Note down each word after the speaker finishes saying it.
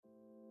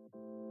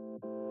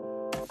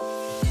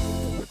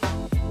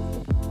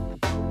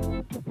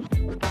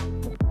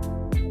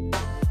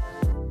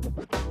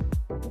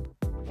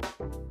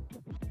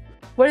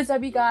What is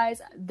up, you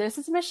guys? This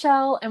is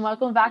Michelle, and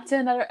welcome back to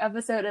another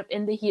episode of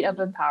In the Heat of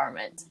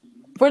Empowerment.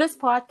 For this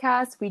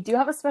podcast, we do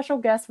have a special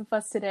guest with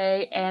us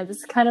today, and this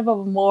is kind of a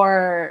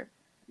more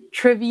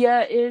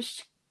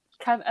trivia-ish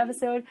kind of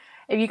episode.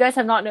 If you guys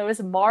have not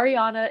noticed,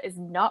 Mariana is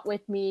not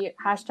with me.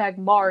 Hashtag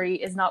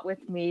Mari is not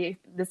with me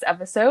this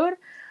episode.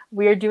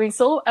 We are doing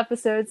solo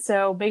episodes,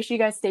 so make sure you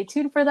guys stay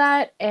tuned for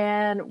that,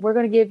 and we're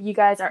going to give you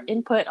guys our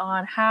input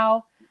on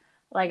how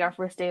our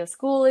first day of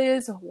school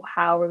is,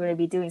 how we're going to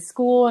be doing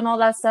school and all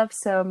that stuff.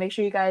 So make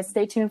sure you guys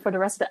stay tuned for the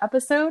rest of the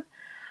episode.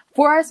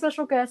 For our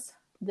special guest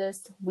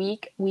this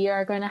week, we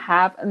are going to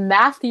have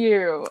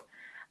Matthew.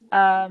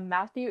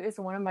 Matthew is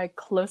one of my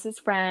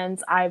closest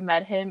friends. I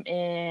met him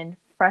in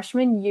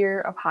freshman year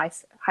of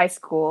high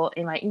school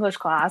in my English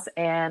class,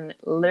 and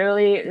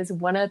literally is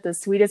one of the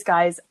sweetest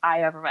guys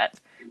I ever met.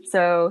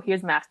 So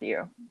here's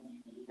Matthew.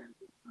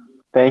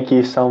 Thank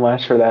you so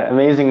much for that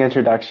amazing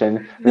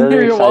introduction. Really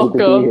You're excited welcome.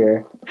 to be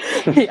here.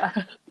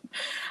 Yeah.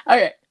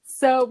 Okay.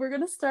 So we're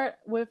gonna start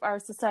with our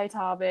society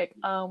topic.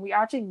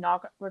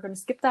 We're gonna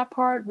skip that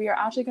part. We are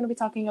actually gonna be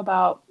talking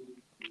about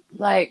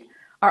our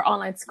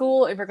online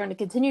school, if we're going to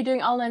continue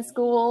doing online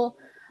school,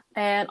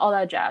 and all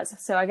that jazz.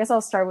 So I guess I'll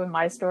start with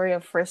my story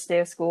of first day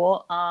of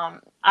school. I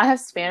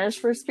have Spanish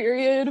first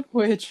period,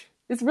 which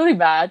is really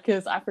bad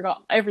because I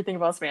forgot everything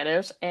about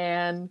Spanish,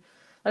 and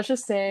let's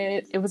just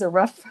say it was a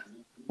rough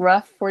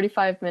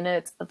 45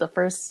 minutes of the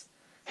first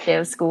day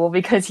of school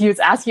because he was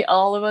asking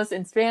all of us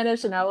in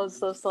Spanish, and I was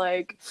just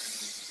like,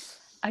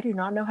 I do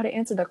not know how to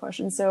answer that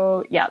question.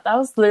 So yeah, that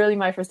was literally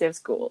my first day of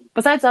school.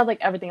 Besides that,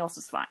 everything else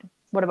was fine.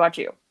 What about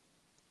you?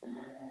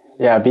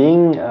 Yeah,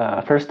 being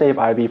first day of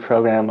IB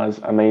program was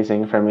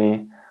amazing for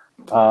me.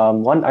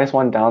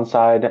 One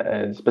downside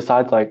is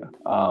besides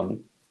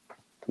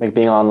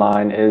being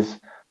online is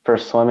for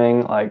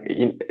swimming.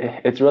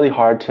 It's really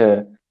hard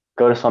to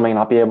go to swimming and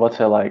not be able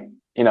to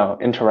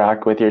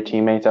interact with your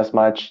teammates as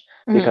much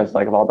because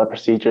of all the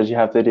procedures you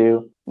have to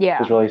do. Yeah.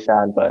 It's really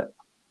sad, but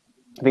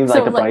I think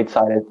the bright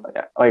side is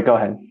go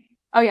ahead.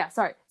 Oh yeah,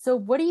 sorry. So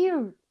what do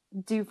you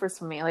do for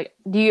swimming?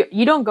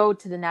 You don't go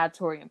to the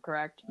natatorium,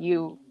 correct?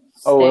 You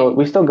stay. Well,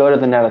 we still go to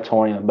the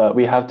natatorium, but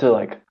we have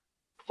to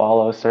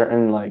follow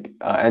certain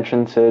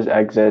entrances,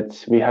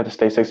 exits. We have to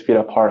stay 6 feet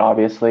apart,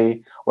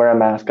 obviously, wear a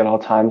mask at all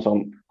times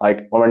when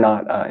we're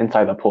not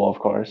inside the pool, of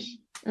course.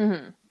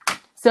 Mm-hmm.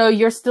 So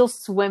you're still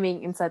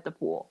swimming inside the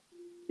pool?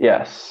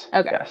 Yes.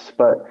 Okay. Yes,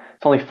 but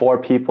it's only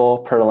 4 people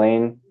per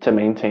lane to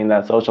maintain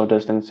that social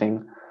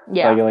distancing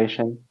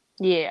regulation.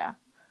 Yeah.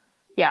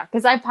 Yeah,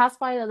 because I passed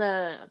by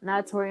the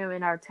natatorium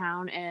in our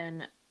town,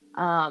 and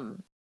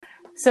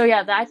so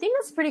yeah, I think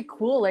that's pretty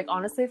cool.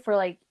 Honestly,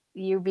 for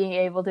you being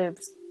able to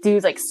do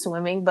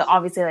swimming, but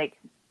obviously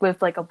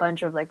with a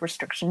bunch of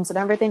restrictions and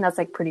everything, that's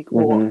pretty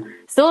cool. Mm-hmm.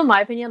 Still, in my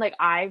opinion,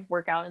 I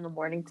work out in the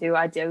morning too.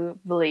 I do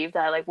believe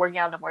that working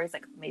out in the morning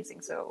is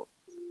amazing, so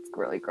it's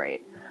really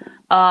great.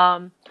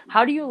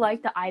 How do you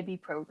like the IB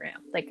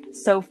program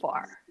so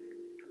far?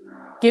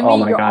 Give me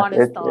your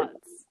honest thoughts.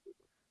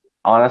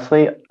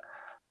 Honestly,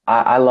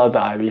 I love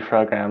the IB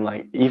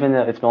program. Even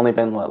though it's only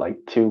been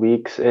 2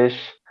 weeks ish,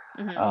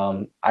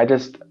 I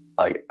just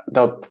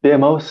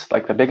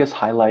the biggest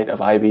highlight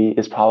of IB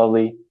is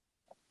probably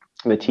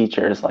the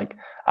teachers.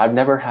 I've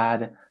never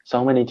had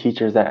so many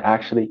teachers that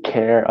actually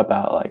care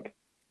about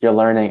your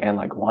learning and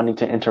wanting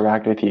to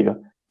interact with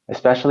you.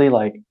 Especially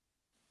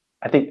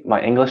I think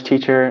my English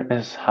teacher,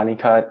 Ms.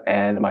 Honeycutt,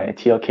 and my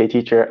TLK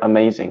teacher,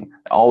 amazing.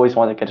 I always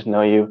want to get to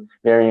know you.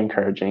 Very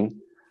encouraging.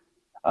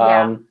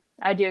 Yeah,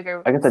 I do agree.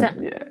 I guess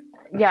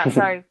yeah,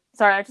 sorry,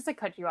 I just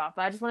cut you off,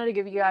 but I just wanted to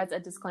give you guys a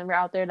disclaimer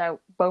out there that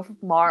both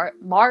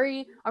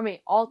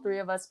all three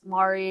of us,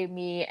 Mari,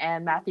 me,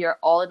 and Matthew, are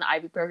all in the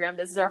IB program.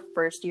 This is our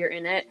first year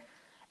in it,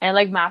 and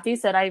like Matthew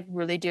said, I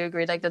really do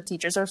agree. The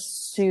teachers are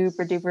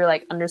super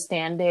duper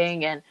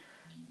understanding and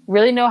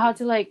really know how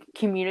to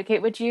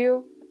communicate with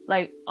you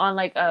on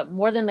a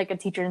more than a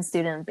teacher and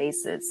student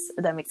basis.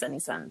 If that makes any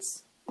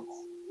sense.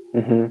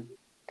 Mm-hmm.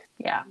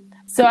 Yeah.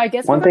 So I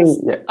guess one thing.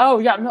 Yeah. Oh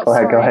yeah, no. Go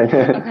ahead.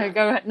 Okay,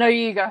 go ahead. No,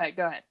 you go ahead.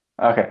 Go ahead.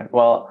 Okay.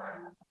 Well,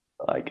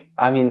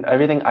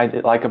 everything I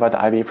like about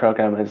the IB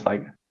program is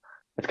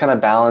it's kind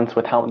of balanced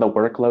with how the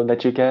workload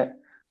that you get.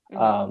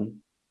 Mm-hmm.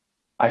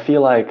 I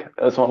feel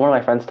so one of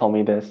my friends told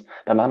me this.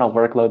 The amount of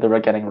workload that we're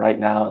getting right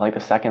now, the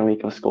second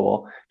week of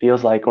school,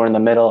 feels like we're in the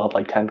middle of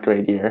 10th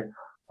grade year.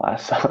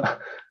 So,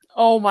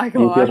 oh my god.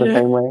 Do you feel the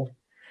same way?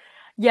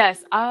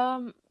 Yes.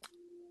 I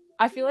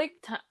feel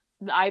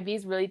the IB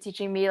is really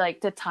teaching me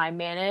to time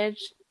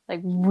manage,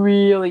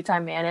 really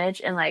time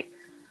manage, and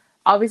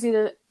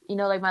obviously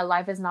my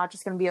life is not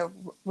just gonna be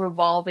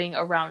revolving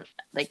around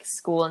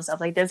school and stuff.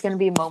 There's gonna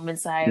be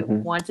moments I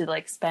want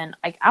to spend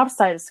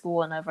outside of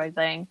school and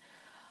everything.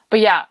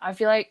 But yeah, I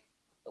feel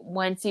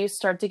once you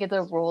start to get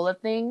the roll of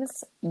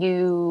things,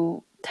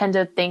 you tend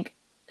to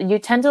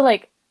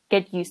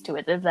get used to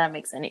it, if that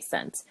makes any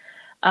sense.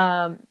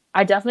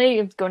 I definitely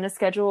am going to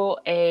schedule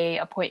a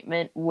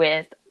appointment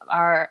with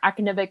our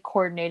academic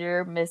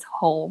coordinator, Ms.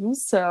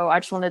 Holmes. So I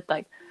just wanted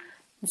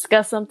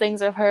discuss some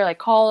things with her, like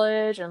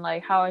college and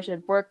like how I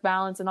should work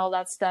balance and all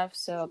that stuff.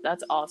 So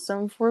that's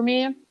awesome for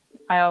me.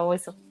 I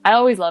always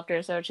loved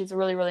her. So she's a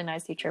really, really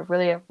nice teacher.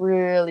 Really,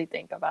 really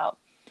think about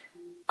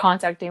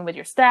contacting with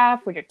your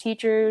staff, with your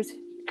teachers,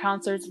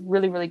 counselors.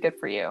 Really, really good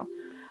for you.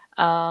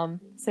 So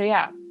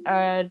yeah,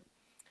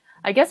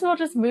 I guess we'll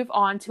just move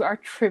on to our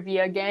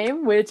trivia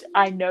game, which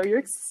I know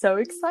you're so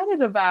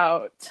excited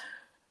about.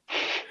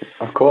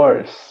 Of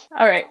course.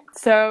 All right,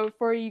 so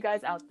for you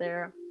guys out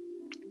there,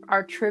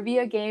 our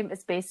trivia game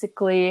is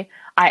basically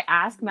I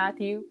ask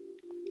Matthew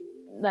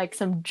like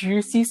some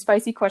juicy,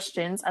 spicy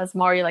questions, as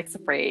Mari likes to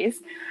phrase,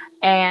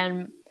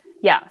 and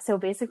yeah, so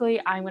basically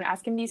I'm going to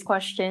ask him these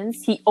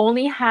questions. He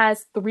only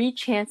has 3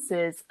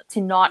 chances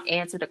to not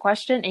answer the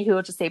question, and he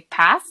will just say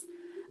pass.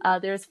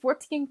 There's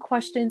 14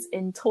 questions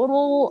in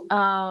total.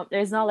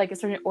 There's not like a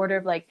certain order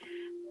of like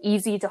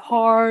easy to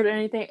hard or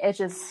anything. It's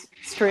just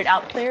straight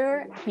out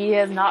there. He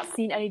has not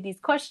seen any of these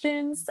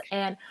questions,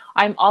 and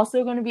I'm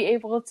also going to be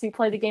able to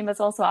play the game as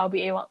well, so I'll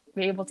be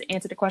able to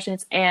answer the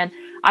questions. And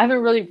I haven't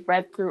really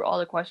read through all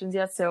the questions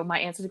yet, so my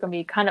answers are going to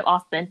be kind of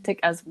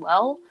authentic as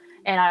well.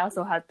 And I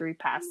also had 3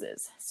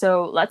 passes.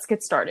 So let's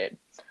get started.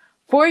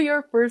 For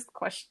your first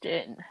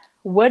question,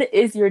 what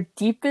is your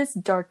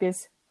deepest,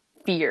 darkest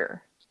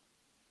fear?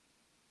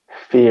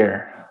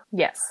 Fear.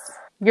 Yes,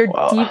 your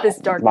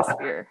deepest, darkest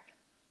fear.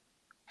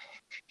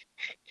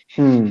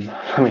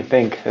 Let me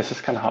think. This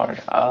is kind of hard.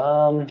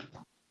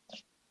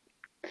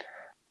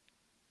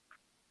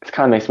 It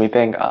kind of makes me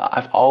think.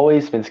 I've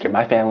always been scared.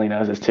 My family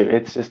knows this too.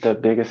 It's just the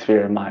biggest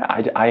fear of mine.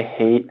 I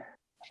hate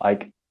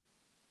like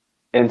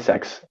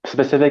insects,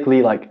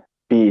 specifically like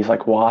bees,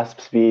 like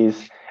wasps,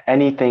 bees,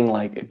 anything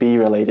like bee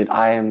related.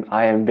 I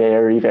am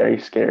very, very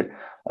scared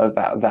of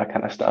that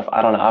kind of stuff.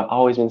 I don't know. I've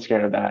always been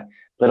scared of that.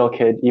 Little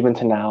kid, even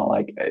to now,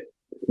 like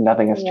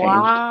nothing has changed.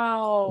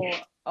 Wow.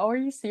 Oh, are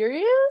you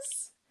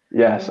serious?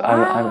 Yes,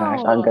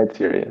 I'm Wow. dead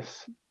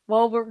serious.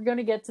 Well, we're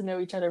gonna get to know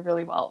each other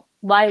really well.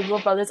 My little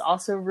brother's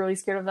also really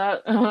scared of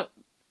that.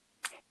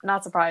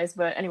 Not surprised,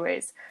 but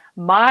anyways,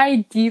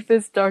 my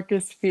deepest,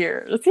 darkest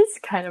fear. This is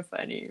kind of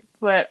funny,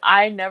 but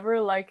I never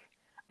like.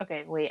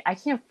 Okay, wait, I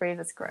can't phrase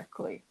this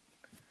correctly.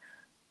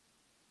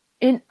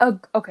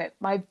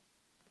 My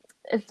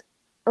it's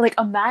like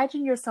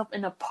imagine yourself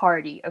in a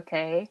party,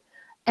 okay,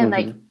 and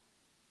like Hmm.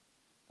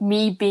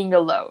 me being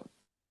alone.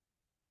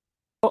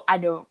 I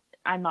don't.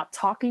 I'm not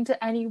talking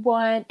to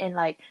anyone, and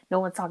like no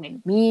one's talking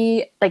to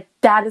me. Like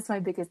that is my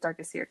biggest,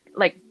 darkest fear.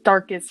 Like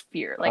darkest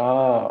fear. Like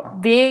Oh,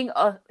 being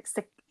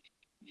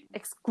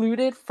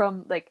excluded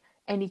from like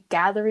any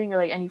gathering or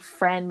like any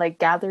friend like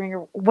gathering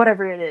or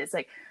whatever it is.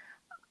 Like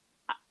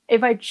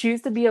if I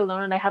choose to be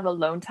alone and I have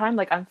alone time,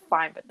 like I'm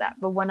fine with that.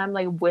 But when I'm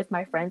like with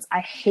my friends, I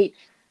hate.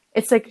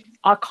 It's like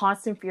a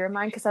constant fear of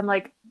mine because I'm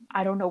like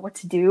I don't know what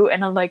to do,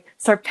 and I'm like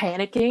start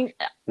panicking.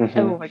 Oh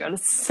hmm. my god,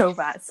 it's so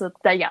bad. So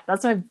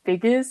that's my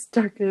biggest,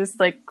 darkest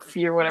like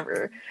fear,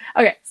 whatever.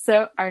 Okay,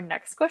 so our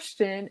next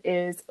question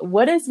is,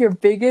 what is your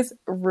biggest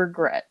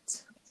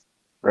regret?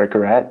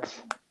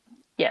 Regrets.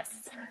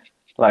 Yes.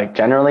 Like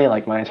generally,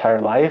 like my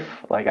entire life,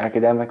 like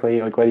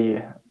academically, like what do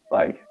you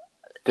like?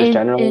 Just In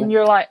generally?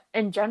 your life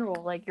in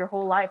general, like your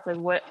whole life, like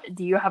what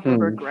do you have a Hmm.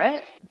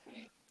 regret?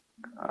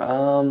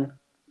 I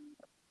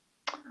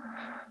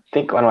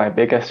think one of my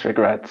biggest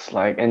regrets,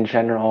 like in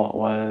general,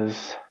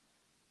 was,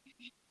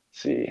 let's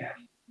see,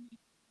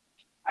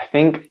 I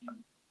think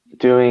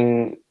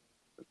doing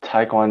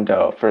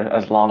Taekwondo for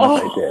as long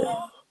as I did.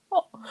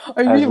 Oh,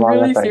 are you As being long as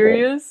really I did.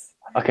 serious?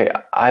 Okay,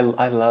 I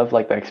love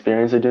like the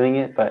experience of doing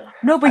it, but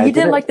No, but I you didn't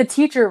didn't. like the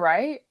teacher,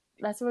 right?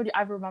 That's what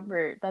I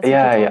remember. That's what you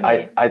Yeah, yeah.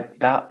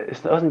 told me.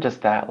 It wasn't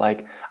just that.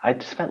 Like I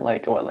just spent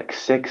like what, like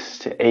 6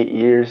 to 8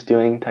 years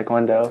doing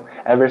Taekwondo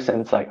ever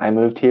since like I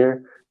moved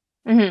here.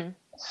 Hmm.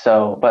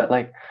 So, but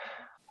like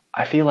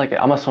I feel like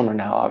I'm a swimmer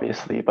now,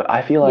 obviously, but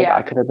I feel like I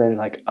Yeah. could have been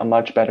like a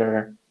much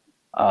better,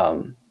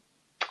 um,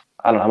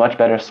 I don't know, a much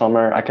better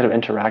swimmer. I could have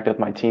interacted with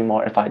my team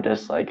more if I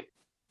just like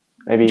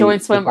Join maybe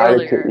swim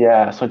decided to, earlier.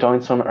 yeah, so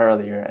join swim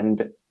earlier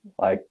and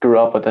like grew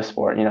up with the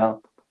sport, you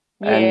know?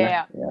 And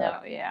Yeah. yeah, No,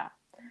 yeah.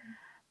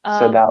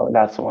 so Um,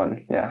 that's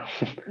one, yeah.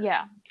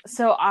 yeah.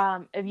 So,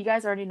 if you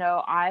guys already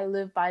know, I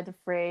live by the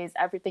phrase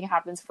 "everything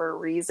happens for a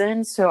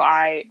reason." So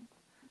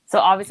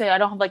obviously, I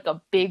don't have like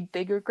a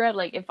big regret.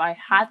 Like, if I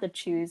had to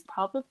choose,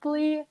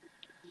 probably,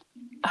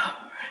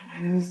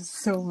 this is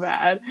so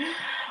bad.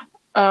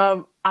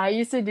 I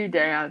used to do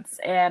dance,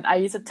 and I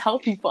used to tell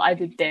people I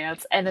did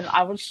dance, and then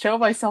I would show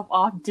myself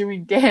off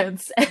doing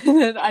dance, and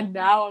then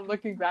now I'm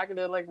looking back and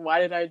then like, why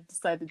did I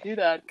decide to do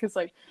that? Because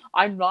like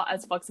I'm not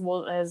as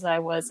flexible as I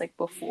was like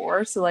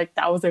before, so like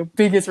that was the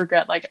biggest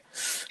regret, like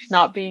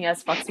not being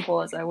as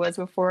flexible as I was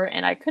before,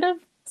 and I could have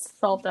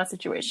solved that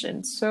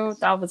situation. So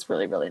that was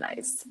really really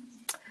nice.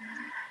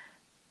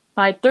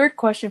 My third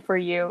question for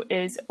you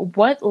is,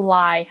 what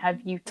lie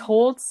have you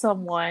told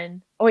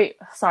someone? Oh, wait,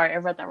 sorry, I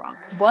read that wrong.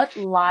 What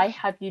lie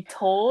have you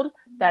told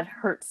that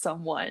hurt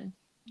someone?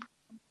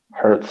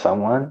 Hurt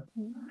someone?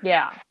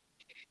 Yeah.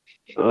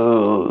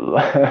 Ooh.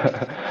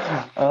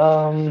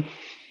 Um,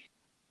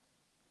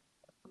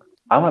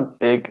 I'm a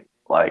big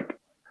like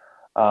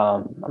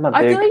I'm a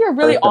I feel like big you're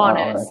really person on honest.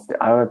 honesty.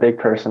 I'm a big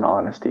person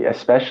on honesty,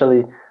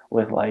 especially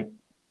with like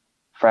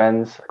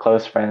friends,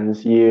 close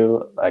friends,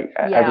 you, like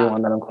Yeah.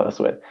 everyone that I'm close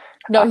with.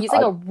 No, he's like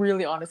I a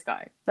really honest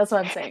guy. That's what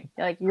I'm saying.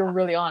 Like you're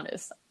really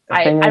honest. the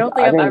thing I is, don't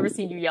think I've ever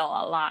seen you yell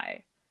a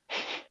lie.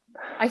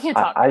 I can't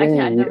talk. I I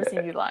can't. I've didn't. never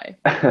seen you lie.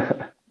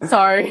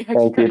 Sorry, I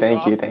keep Thank you, cutting you thank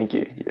off. you, thank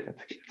you. Yeah,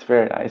 it's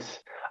very nice.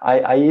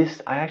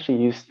 I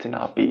actually used to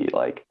not be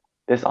like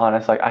this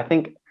honest. Like I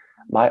think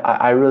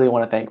I really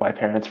want to thank my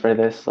parents for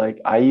this. Like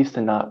I used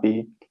to not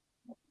be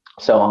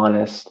so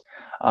honest,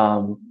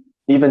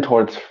 even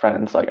towards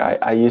friends. Like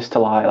I used to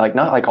lie, like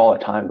not like all the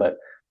time, but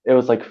it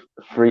was like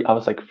free. I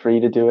was like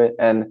free to do it,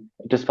 and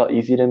it just felt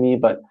easy to me.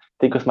 But I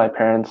think with my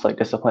parents, like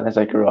discipline as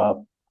I grew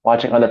up,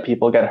 watching other Mm,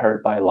 people get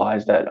hurt by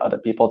lies that other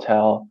people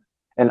tell,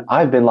 and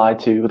I've been lied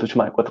to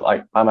with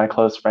like by my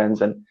close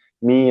friends, and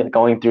me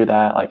going through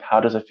that, like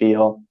how does it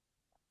feel?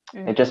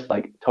 It mm, just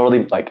like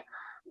totally like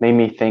made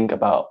me think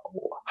about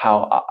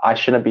how I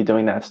shouldn't be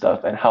doing that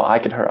stuff and how I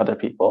could hurt other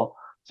people.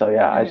 So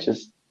yeah, mm.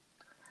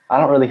 I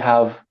don't really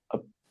have a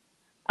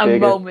A biggest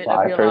moment of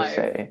lie your per life.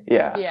 se.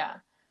 Yeah, Yeah.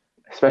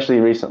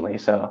 especially recently.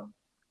 So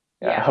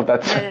yeah, Yeah. I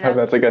No, hope no,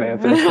 that's a good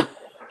answer. no.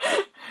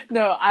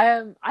 No,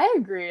 I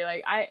agree.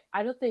 Like I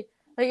don't think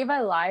like if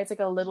I lie, it's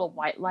like a little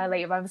white lie.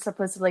 Like if I'm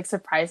supposed to like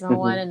surprise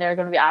someone Hmm. and they're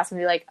gonna be asking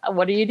me like,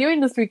 "What are you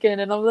doing this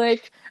weekend?" and I'm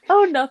like,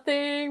 "Oh,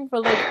 nothing."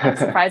 But like I'm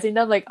surprising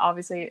them. Like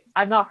obviously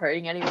I'm not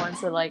hurting anyone,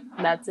 so like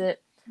that's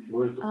it.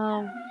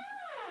 Um,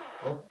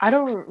 I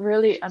don't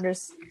really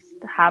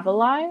have a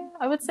lie,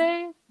 I would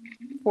say,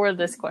 for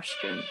this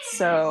question.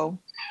 So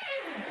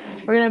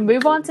we're gonna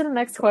move on to the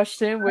next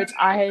question, which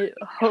I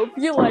hope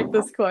you like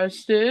this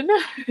question.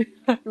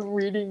 I'm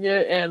reading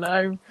it and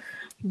I'm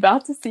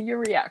about to see your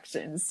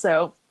reactions.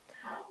 So,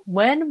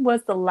 when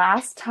was the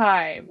last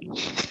time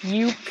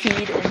you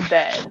peed in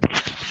bed?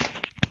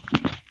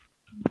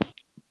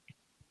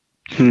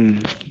 Hmm.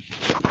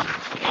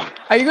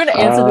 Are you going to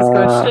answer this Uh,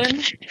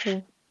 question?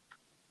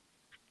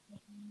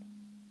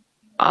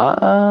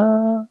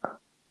 uh,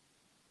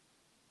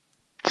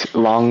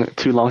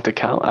 too long to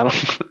count. I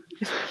don't.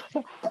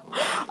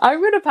 I'm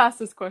going to pass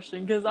this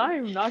question because I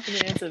am not going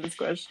to answer this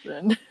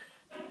question.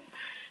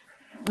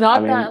 I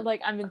Not that mean,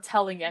 like I'm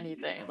telling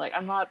anything. Like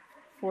I'm not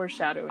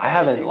foreshadowing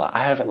anything.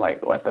 I haven't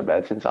like wet the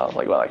bed since I was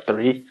like what, like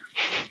three.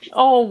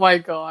 Oh my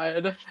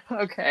god.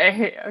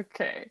 Okay,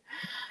 okay.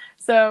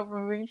 So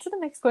moving to the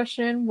next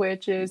question,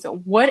 which is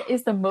what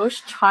is the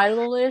most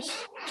childish,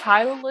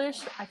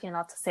 I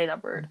cannot say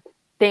that word,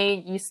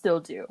 thing you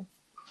still do?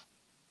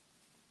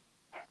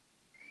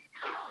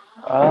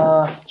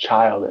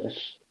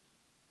 Childish.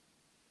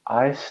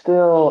 I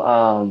still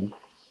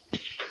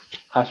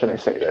how should I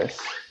say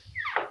this?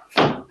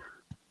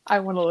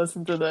 I want to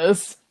listen to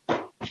this.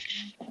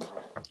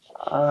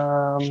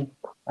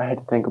 I had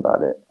to think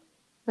about it.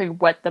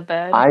 Like wet the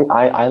bed.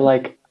 I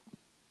like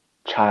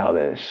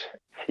childish.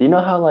 You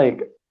know how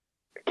like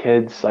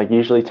kids like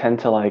usually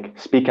tend to like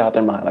speak out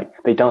their mind, like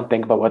they don't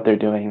think about what they're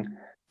doing,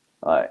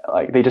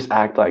 like they just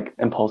act like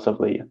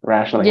impulsively,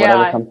 rationally,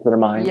 whatever Yeah, comes to their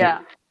mind.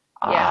 yeah,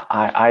 yeah.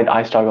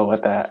 I struggle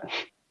with that.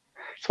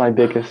 It's my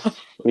biggest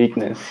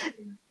weakness,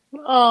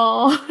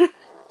 Oh,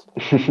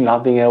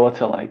 not being able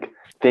to like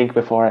think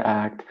before I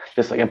act,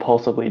 just like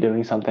impulsively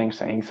doing something,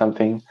 saying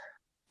something.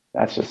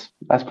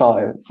 That's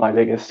probably my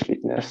biggest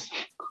weakness.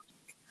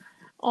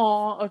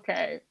 oh.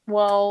 Okay.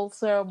 Well,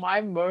 so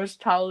my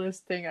most childish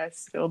thing I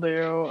still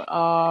do.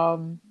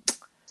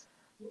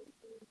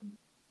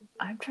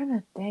 I'm trying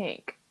to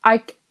think.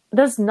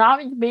 Does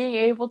not being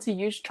able to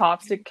use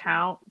chopsticks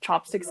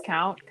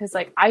count? Because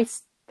like I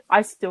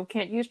still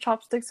can't use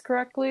chopsticks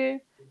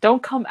correctly.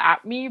 Don't come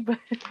at me, but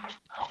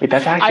Wait,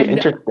 that's I actually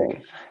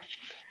interesting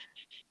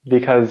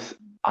because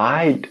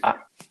I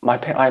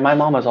my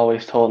mom has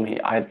always told me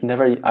I've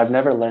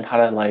never learned how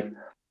to like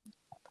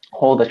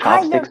hold the I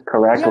chopsticks never.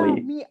 Yeah, correctly.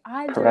 me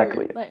either.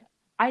 Correctly. Like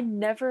I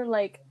never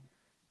like.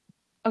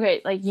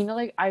 Okay, like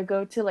like I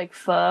go to like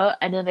pho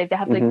and then like they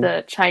have like Hmm.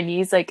 the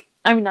Chinese like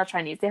I mean not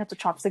Chinese they have the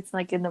chopsticks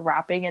like in the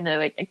wrapping and they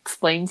like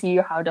explain to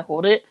you how to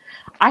hold it.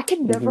 I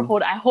can never Hmm.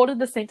 hold it. I hold it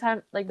the same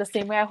time like the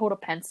same way I hold a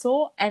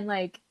pencil and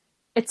like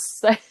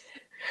it's like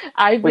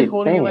I've been Wait,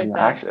 holding it like same that.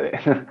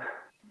 actually.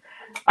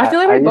 I feel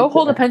like I we used both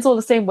hold the to. pencil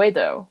the same way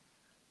though.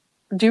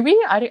 Do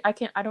we? I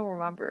can't. I don't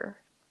remember.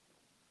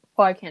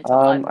 Well, I can't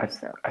tell either.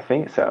 So I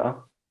think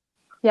so.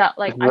 yeah,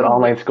 This like is I what can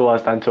online school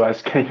has done to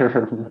us. Can you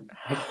remember?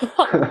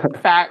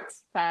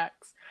 facts,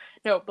 facts.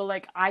 No, but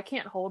like I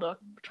can't hold a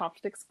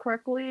chopsticks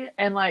correctly,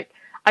 and like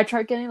I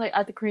tried getting like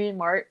at the Korean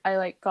Mart, I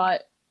like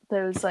got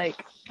those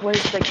like what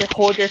is it, like the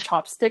hold your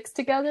chopsticks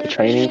The together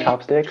training thingy.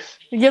 chopsticks.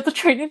 You get the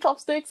training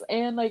chopsticks,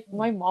 and like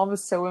my mom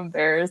was so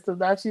embarrassed of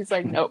that. She's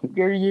like, "Nope,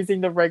 you're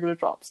using the regular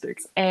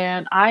chopsticks,"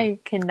 and I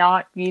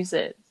cannot use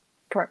it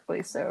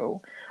correctly.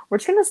 So we're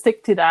just gonna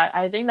stick to that.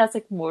 I think that's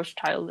like most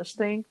childish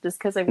thing, just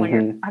because like when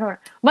you're, Hmm. I don't know,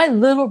 my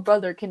little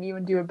brother can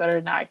even do it better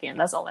than I can.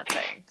 That's all I'm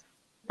saying.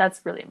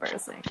 That's really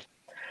embarrassing.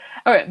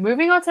 All right,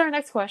 moving on to our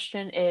next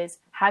question is,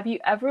 have you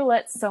ever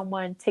let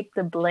someone take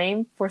the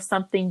blame for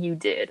something you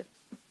did?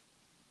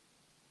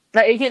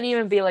 Like, it can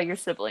even be like your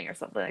sibling or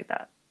something like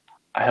that.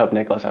 I hope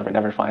Nicholas ever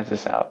never finds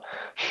this out.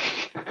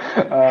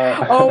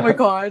 Oh my uh,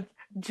 god,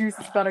 juice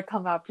is about to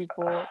come out,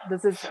 people.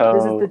 This is the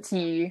so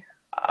tea.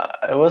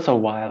 it was a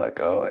while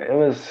ago. It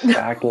was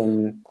back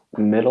in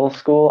middle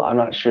school. I'm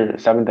not sure,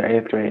 seventh or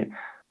eighth grade,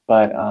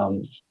 but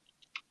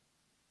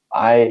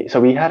I so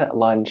we had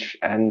lunch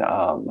and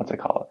what's it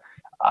called?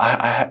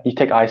 You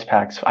take ice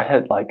packs. I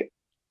had like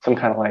some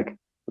kind of like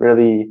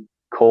really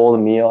cold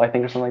meal, I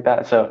think, or something like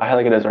that. So I had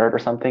like a dessert or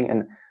something,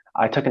 and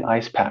I took an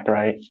ice pack,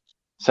 right?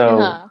 So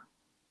Uh-huh.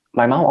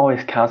 my mom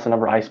always counts the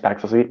number of ice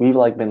packs. So we've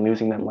like been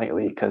losing them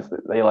lately because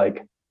they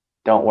like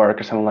don't work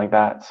or something like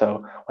that.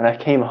 So when I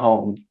came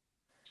home,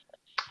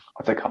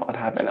 what's it called? What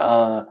happened?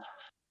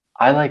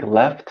 I like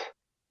left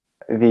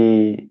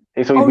the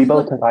so Oh, we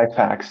both took ice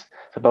packs.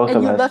 So both and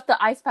of you us. left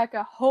the ice pack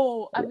at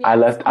home. I mean, I at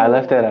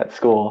left it school. at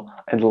school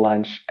at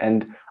lunch,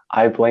 and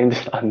I blamed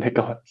it on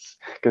Nicholas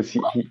because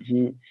he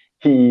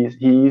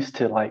used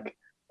to like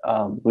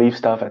leave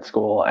stuff at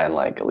school and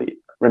like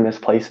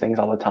misplace things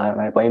all the time.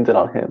 And I blamed it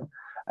on him,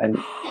 and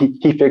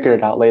he figured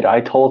it out later.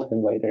 I told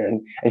him later,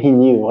 and he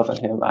knew it wasn't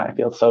him. I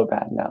feel so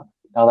bad now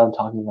that I'm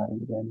talking about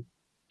him again.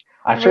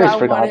 I'm Oh my sure god, he's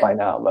forgot by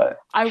now, but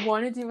I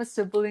wanted to do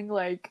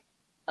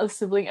a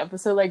sibling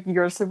episode like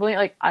your sibling.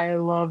 Like I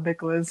love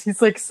Nicholas.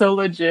 He's like so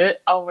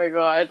legit. Oh my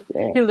god.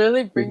 dang, He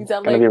literally he's brings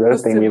out gonna be like the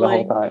roasting me the whole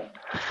sibling time.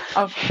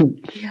 of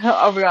yeah,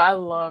 oh my god, I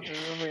love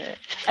him. Oh my god.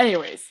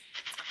 Anyways,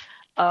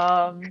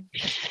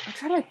 I'm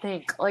trying to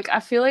think. Like I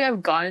feel like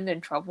I've gotten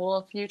in trouble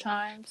a few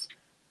times.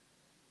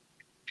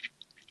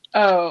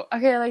 Oh,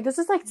 okay, like this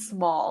is like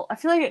small. I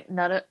feel like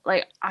none of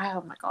like I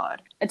oh my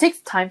god. It takes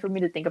time for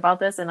me to think about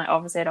this and like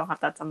obviously I don't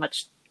have that so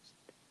much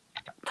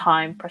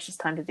time, precious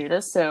time to do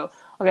this. So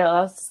okay,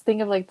 let's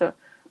think of like the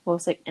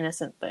most like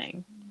innocent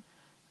thing.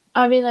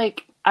 I mean,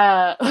 like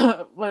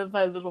with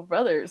my little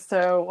brother.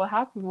 So what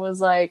happened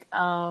was like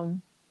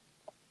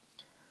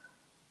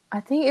I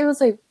think it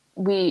was like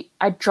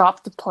I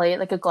dropped the plate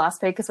like a glass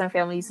plate because my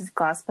family uses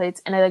glass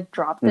plates, and I like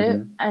dropped it,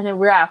 Hmm. and then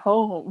we're at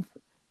home,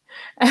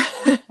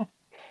 and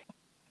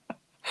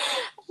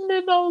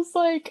then I was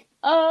like.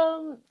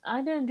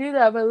 I didn't do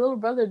that. My little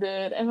brother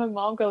did, and my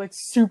mom got like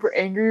super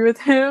angry with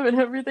him and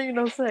everything. And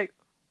I was like,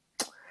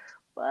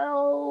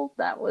 well,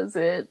 that was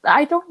it.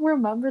 I don't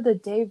remember the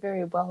day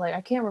very well. Like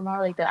I can't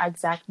remember like the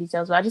exact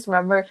details, but I just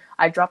remember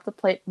I dropped the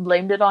plate,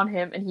 blamed it on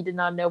him, and he did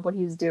not know what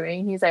he was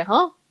doing. He's like,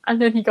 "Huh?"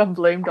 And then he got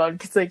blamed on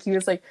because like he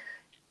was like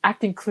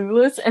acting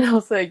clueless, and I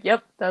was like,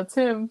 "Yep, that's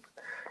him."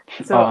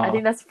 So I think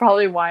Oh, that's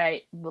probably why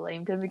I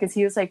blamed him because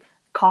he was like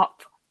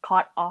caught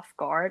off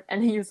guard,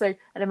 and he was like,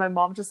 and then my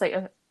mom just like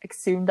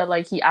assumed that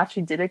like he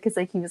actually did it because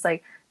like he was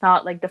like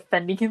not like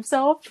defending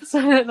himself.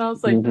 So then I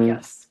was like, hmm.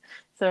 yes.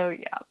 So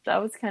yeah, that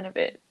was kind of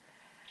it.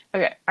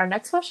 Okay, our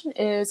next question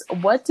is,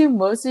 what do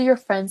most of your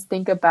friends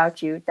think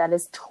about you that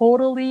is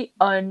totally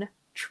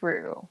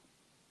untrue?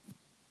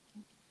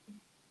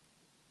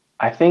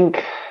 I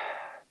think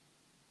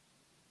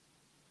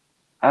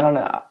I don't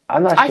know.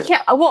 I'm not I sure.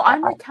 can't, well, I'm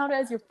I, gonna count it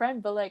as your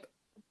friend, but like,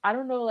 I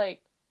don't know,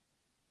 like,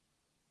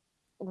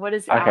 what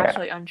is okay,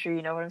 actually untrue,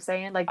 you know what I'm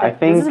saying? Like, I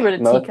this is think where the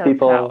tea most comes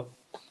out. people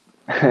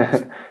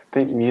I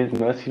think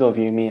most people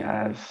view me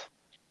as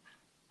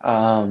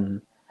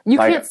um You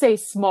can't like say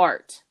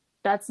smart.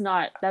 That's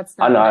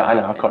not gonna I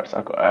know, happen. of course.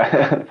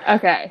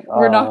 Okay,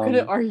 we're not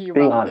gonna argue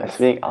about this.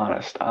 Being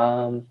honest.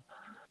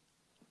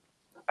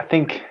 I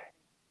think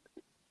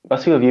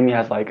most people view me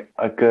as like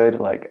a good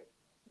like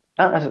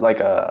not as like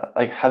a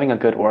like having a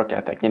good work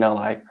ethic, you know,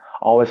 like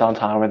always on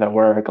time with their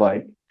work,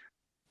 like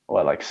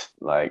what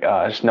like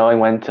just knowing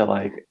when to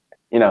like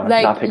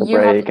Like, not take a you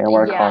have, break and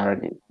work yeah,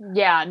 hard.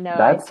 yeah, no, I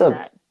That's see a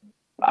that.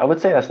 I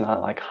would say that's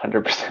not like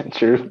 100%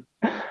 true.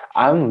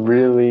 I'm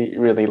really,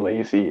 really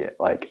lazy,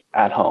 like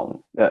at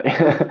home.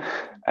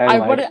 And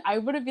like, I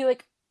wouldn't be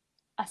like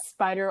a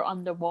spider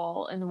on the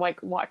wall and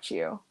like watch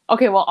you.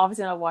 Okay, well,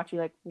 obviously not watch you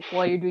like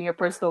while you're doing your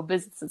personal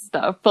business and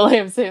stuff, but like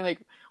I'm saying like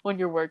when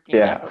you're working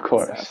yeah, at of home and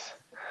stuff. course.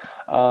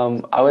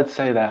 I would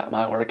say that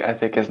my work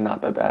ethic is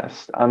not the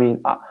best. I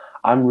mean,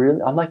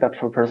 I'm like that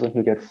person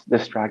who gets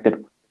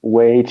distracted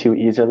way too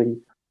easily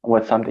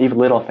with some even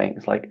little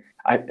things. Like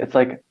it's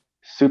like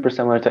super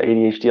similar to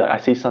ADHD. Like I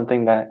see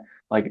something that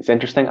like is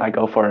interesting, I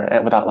go for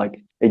it without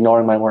like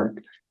ignoring my work,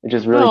 which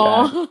is really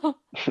bad. Oh,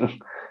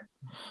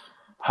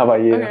 How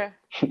about you? okay.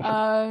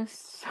 Uh,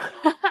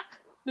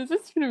 this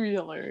is gonna be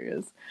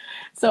hilarious.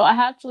 So I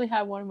actually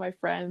had one of my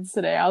friends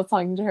today. I was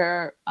talking to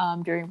her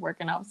during work,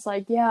 and I was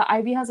like, "Yeah,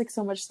 Ivy has like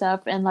so much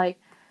stuff, and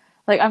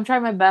like I'm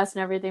trying my best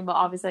and everything, but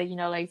obviously, you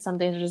know, like some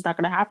things are just not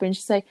gonna happen."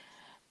 She's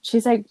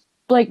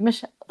like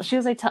Michelle. She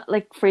was like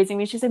like phrasing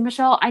me. She said,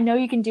 "Michelle, I know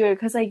you can do it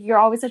because like you're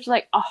always such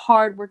like a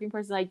hard working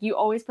person. Like you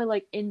always put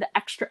like in the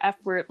extra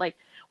effort. Like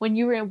when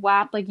you were in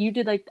WAP, like you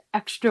did like the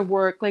extra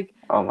work.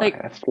 Oh my,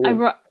 Like that's I true.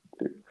 wrote."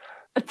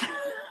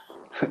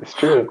 It's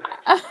true.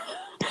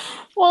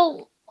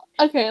 Well,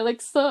 okay,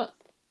 like so.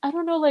 I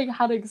don't know like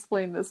how to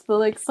explain this, but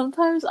like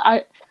sometimes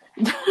I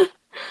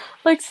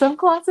like some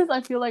classes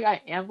I feel like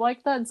I am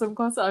like that, and some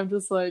classes I'm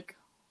just like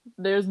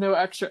there's no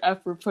extra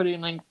effort putting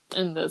like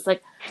in this.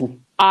 Like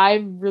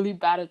I'm really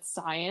bad at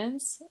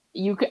science.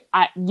 You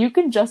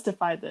can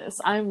justify this.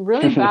 I'm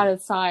really bad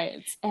at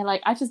science, and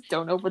like I just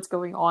don't know what's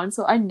going on.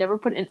 So I never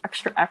put in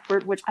extra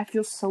effort, which I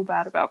feel so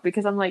bad about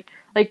because I'm like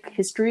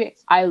history.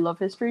 I love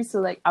history,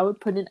 so like I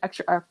would put in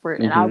extra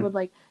effort, and I Mm-hmm. would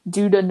like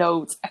do the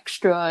notes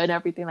extra and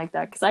everything like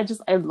that because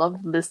I love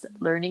this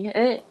learning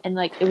it, and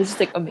like it was just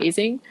like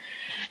amazing.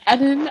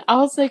 And then I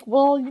was like,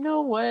 well, you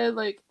know what?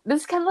 Like,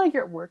 this is kind of like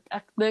your work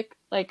ethic,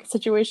 like,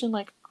 situation.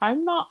 Like,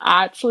 I'm not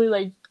actually,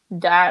 like,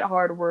 that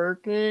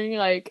hardworking.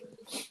 Like,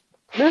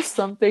 there's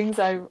some things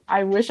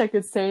I wish I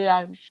could say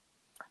I'm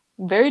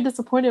very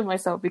disappointed in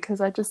myself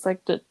because I just,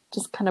 like,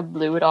 just kind of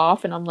blew it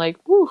off. And I'm like,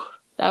 whew,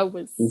 that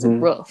was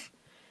Mm-hmm. rough.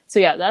 So,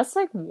 yeah, that's,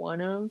 like,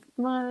 one of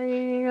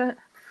my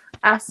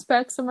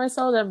aspects of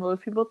myself that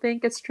most people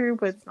think it's true,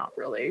 but it's not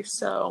really.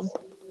 So,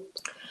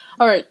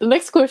 all right, the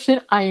next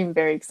question I am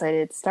very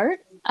excited to start.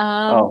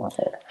 Oh,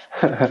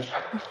 okay.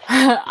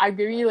 I'm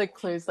giving you like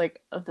clues, like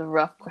of the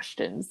rough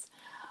questions.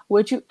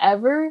 Would you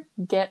ever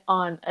get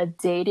on a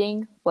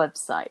dating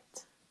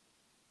website?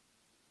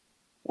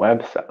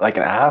 Website, like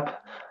an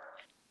app,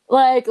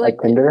 Like, like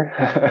like,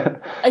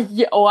 Tinder.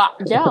 yeah,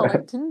 yeah,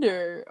 like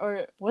Tinder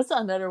or what's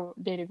another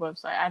dating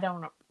website? I don't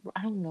know.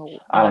 I don't know.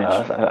 I I'm don't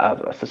not know.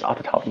 sure. That's just off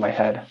the top of my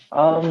head.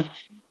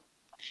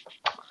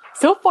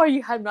 So far,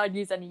 you have not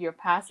used any of your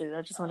passes.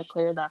 I just want to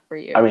clear that for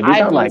I you. mean, these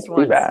I've aren't like used too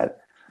once. bad.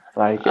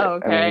 Like,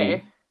 Oh, I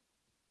mean,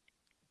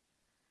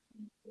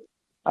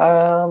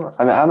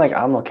 okay.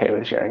 I'm okay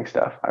with sharing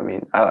stuff. I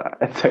mean,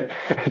 it's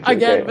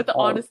Again, okay. with the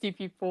honesty,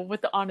 people,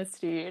 with the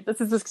honesty.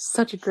 This is just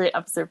such a great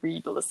episode for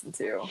you to listen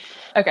to.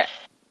 Okay.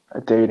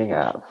 A dating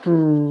app.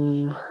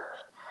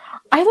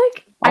 I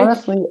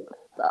Honestly,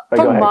 oh, go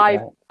from ahead. Go my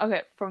ahead.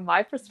 okay, from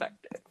my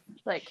perspective,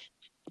 like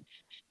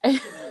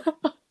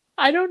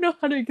I don't know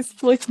how to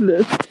explain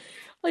this.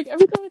 Like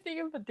every time I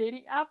think of a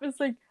dating app, it's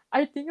like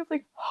I think of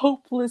like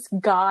hopeless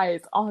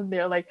guys on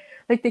there, like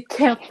they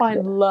can't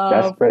find love.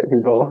 Desperate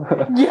people.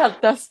 Yeah,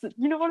 that's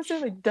you know what I'm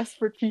saying, like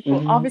desperate people.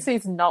 Hmm. Obviously,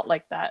 it's not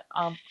like that.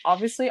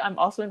 Obviously, I'm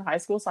also in high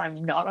school, so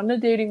I'm not on a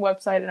dating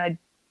website, and I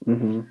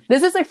Hmm.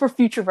 this is like for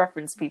future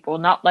reference, people,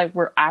 not like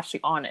we're actually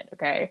on it,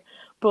 okay?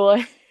 But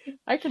like,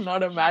 I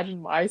cannot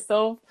imagine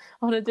myself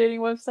on a dating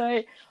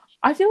website.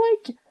 I feel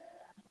like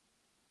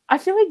I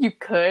feel like you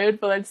could,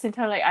 but at the same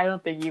time, like I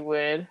don't think you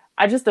would.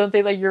 I just don't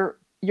think like you're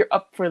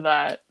up for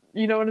that.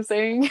 You know what I'm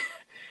saying?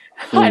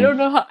 I don't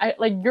know how I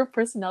like your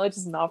personality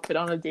does not fit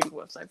on a dating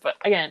website. But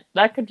again,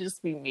 that could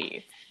just be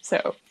me.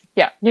 So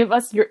yeah, give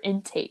us your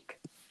intake.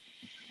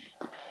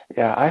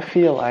 Yeah, I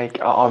feel like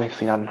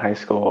obviously not in high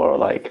school or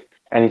like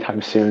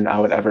anytime soon I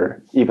would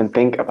ever even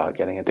think about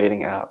getting a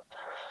dating app.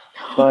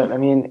 But I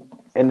mean,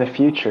 in the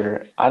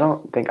future, I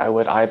don't think I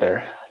would either.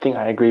 I think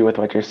I agree with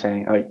what you're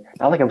saying. Like,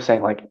 not like I'm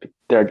saying like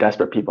there are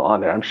desperate people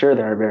on there. I'm sure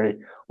there are very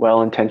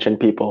well-intentioned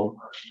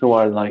people who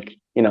are like,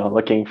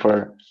 looking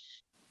for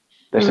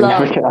their Love.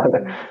 significant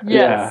other. Yeah,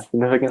 Yes.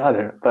 significant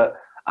other. But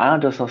I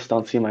just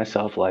don't see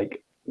myself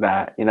like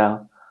that.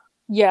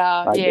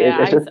 Yeah, Like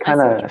yeah, it just I kind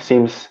see what you of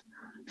seems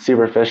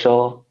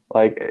superficial.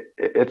 Like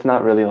it's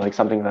not really like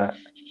something that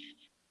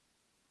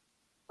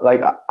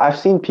like I've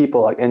seen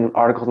people like in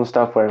articles and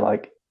stuff where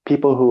like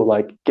people who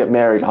like get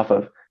married off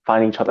of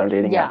finding each other on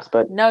dating yeah. apps,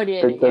 but No the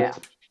dating, yeah.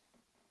 the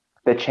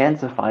the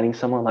chance of finding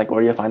someone like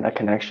where you find that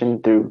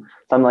connection through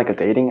something like a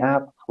dating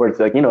app where it's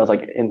like it's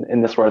like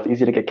in this world it's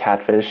easy to get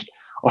catfished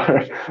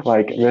or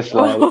like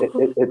misled.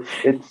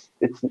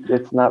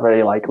 It's not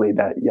very likely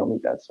that you'll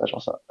meet that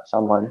special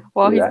someone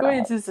Well, through he's that going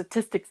app, into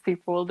statistics,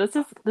 people. This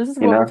is you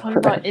what we're know. talking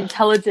about.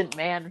 Intelligent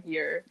man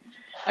here.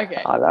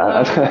 Okay.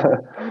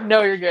 That.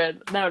 No, you're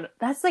good. No,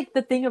 that's like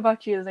the thing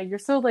about you is like you're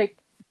so like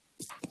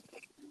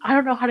I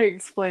don't know how to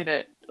explain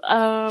it.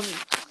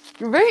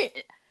 You're very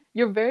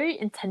you're very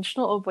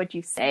intentional of what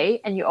you say,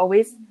 and you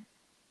always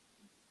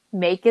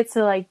make it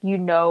so like you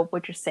know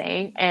what you're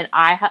saying. And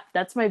I have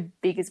that's my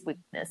biggest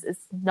weakness.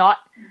 It's not.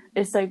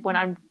 It's like when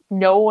I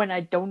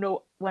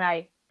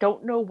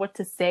don't know what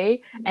to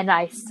say, and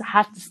I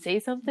have to say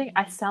something.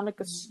 I sound like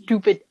a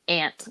stupid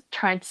ant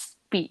trying to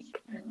speak.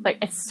 Like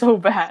it's so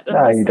bad. I'm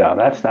No, you just like don't.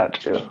 That's not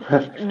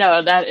true.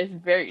 no, that is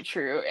very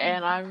true,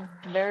 and I'm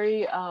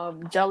very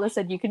jealous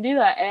that you can do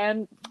that.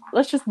 And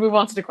let's just move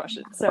on to the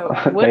question. So,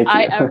 Thank you.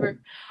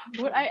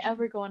 would I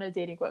ever go on a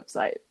dating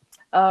website?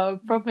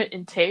 From an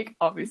intake,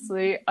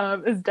 obviously,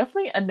 is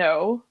definitely a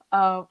no.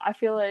 I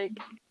feel like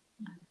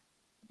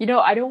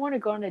I don't want to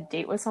go on a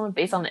date with someone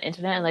based on the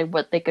internet and like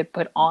what they could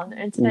put on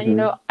the internet. Hmm.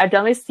 I've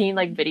definitely seen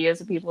like videos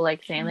of people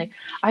like saying like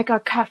I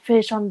got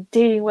catfish on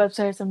dating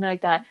website or something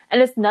like that.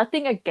 And it's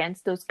nothing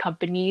against those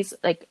companies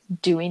like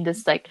doing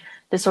this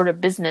sort of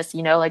business,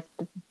 like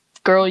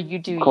girl you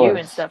do Of you and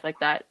course. stuff like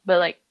that. But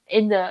like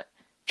in the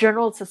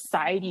general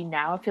society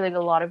now, I feel like a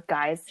lot of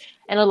guys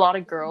and a lot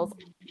of girls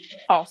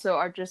also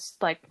are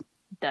just like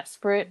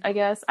desperate, I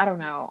guess. I don't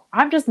know.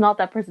 I'm just not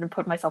that person to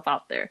put myself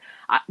out there.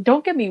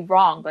 Don't get me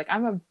wrong. Like,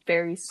 I'm a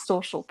very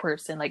social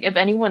person. Like, if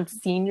anyone's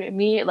seen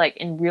me, like,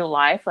 in real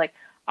life, like,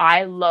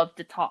 I love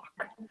to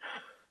talk.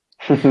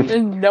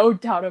 There's no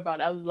doubt about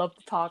it. I love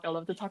to talk. I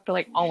love to talk to,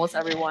 like, almost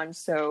everyone.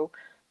 So,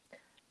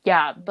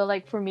 yeah. But,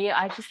 like, for me,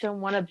 I just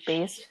don't want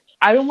to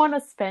I don't want to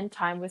spend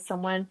time with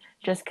someone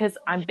just because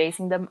I'm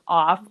basing them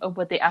off of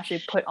what they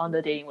actually put on the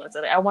dating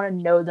website. Like, I want to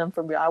know them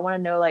for real. I want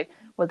to know, like,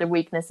 what their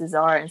weaknesses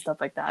are and stuff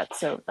like that.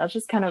 So that's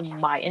just kind of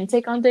my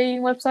intake on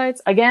dating websites.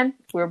 Again,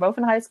 we were both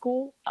in high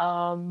school.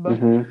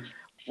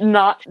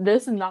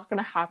 This is not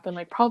gonna happen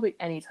like probably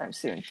anytime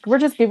soon. We're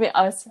just giving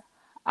us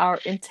our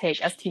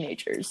intake as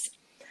teenagers.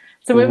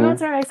 So moving on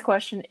to our next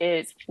question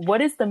is,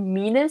 what is the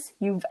meanest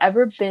you've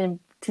ever been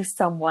to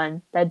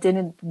someone that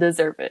didn't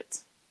deserve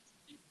it?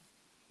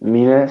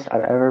 Meanest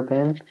I've ever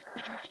been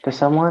to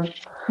someone?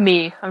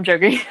 Me. I'm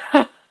joking.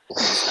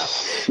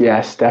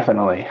 Yes,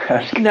 definitely.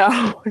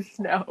 No.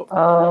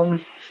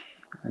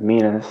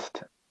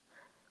 Meanest.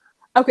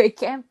 Okay, it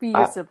can't be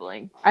your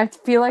sibling. I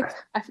feel like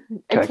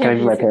Can I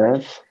be my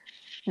parents?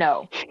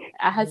 No,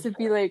 it has to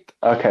be like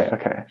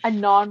Okay. a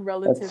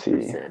non-relative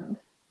person.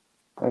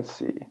 Let's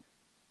see.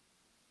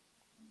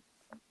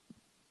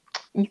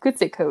 You could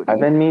say Cody. I've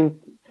been mean.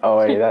 Oh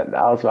wait, that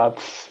was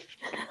about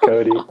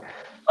Cody.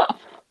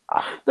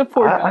 The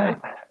poor guy.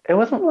 It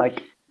wasn't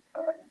like.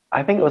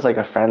 I think it was like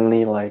a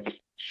friendly, like,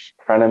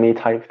 frenemy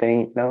type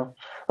thing. You know,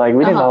 like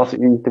we didn't also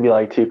used to be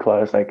like too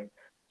close. Like,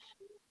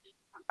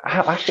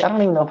 actually, I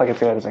don't even know if I could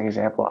say that as an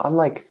example.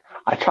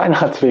 I try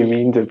not to be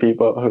mean to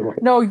people who.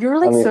 No, you're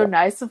like so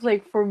nice. Of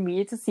like, for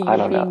me to see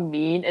you being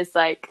mean is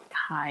like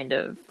kind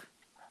of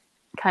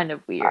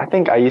weird. I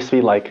think I used to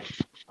be like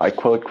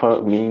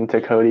quote mean to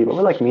Cody, but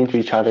we're like mean to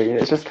each other.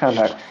 It's just kind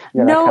of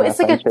it's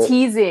like a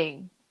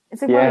teasing.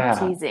 It's like more like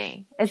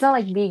teasing. It's not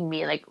like being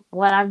mean. Like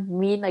when I'm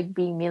mean, like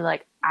being mean,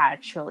 like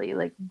actually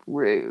like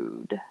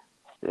rude.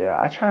 Yeah,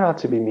 I try not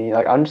to be mean.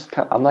 Like I'm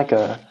like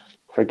a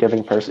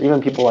forgiving person. Even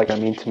people like are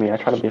mean to me, I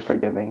try to be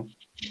forgiving.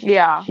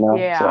 Yeah, so.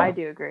 I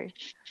do agree.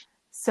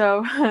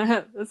 So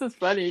this is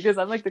funny because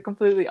I'm like the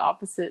completely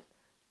opposite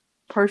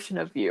person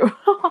of you.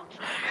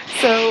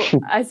 So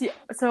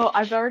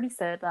I've already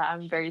said that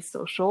I'm very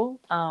social.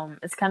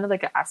 It's kind of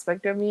like an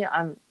aspect of me.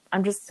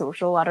 I'm just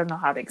social. I don't know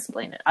how to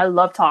explain it. I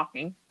love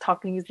talking.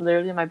 Talking is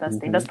literally my best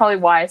thing. That's probably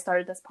why I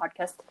started this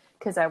podcast,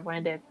 because I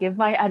wanted to give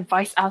my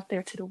advice out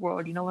there to the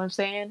world. You know what I'm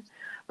saying?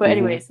 But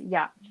anyways,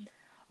 yeah.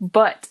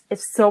 But if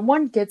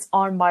someone gets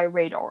on my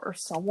radar or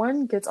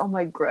someone gets on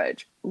my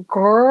grudge,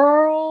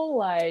 girl,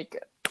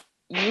 like,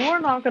 you are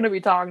not going to be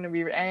talking to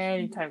me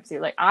anytime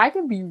soon. Like, I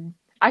can be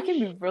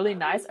really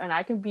nice and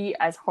I can be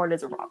as hard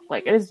as a rock.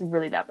 Like, it is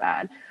really that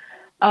bad.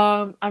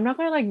 I'm not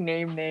going to, like,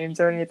 name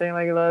names or anything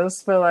like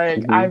this, but,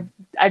 like,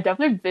 I've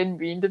definitely been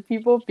mean to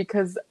people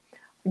because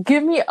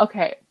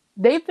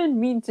they've been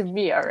mean to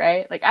me, all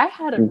right? Like, I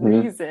had a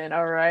reason,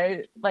 all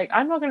right? Like,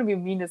 I'm not going to be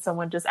mean to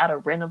someone just out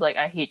of random, like,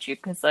 I hate you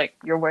because, like,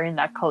 you're wearing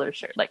that color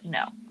shirt. Like,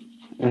 no.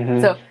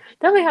 So,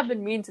 definitely have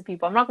been mean to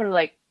people. I'm not going to,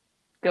 like,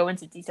 go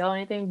into detail or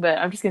anything, but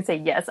I'm just going to say,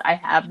 yes, I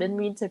have been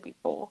mean to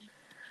people.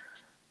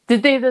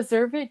 Did they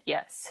deserve it?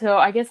 Yes. So,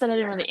 I guess that I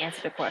didn't really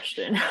answer the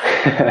question.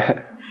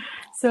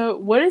 So,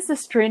 what is the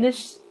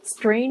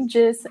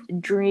strangest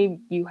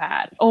dream you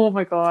had? Oh,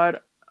 my God.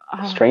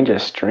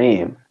 Strangest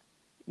dream?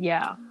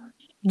 Yeah.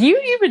 Do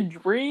you even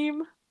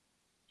dream?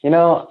 You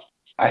know,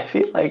 I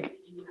feel like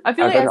as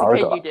a kid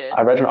you did.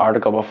 I read an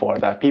article before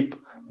that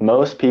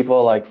most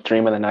people like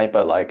dream in the night,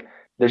 but like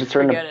there's a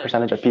certain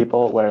percentage of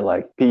people where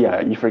like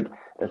you forget.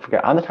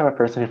 I'm the type of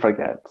person who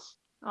forgets.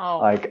 Oh,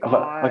 like,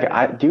 God. But okay,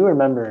 I do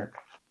remember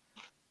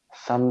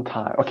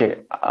sometime.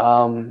 Okay,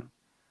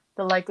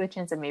 the likely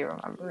chance of me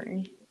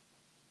remembering.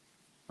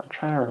 I'm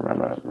trying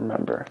to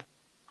remember.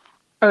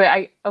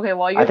 Okay,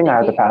 while you're I think I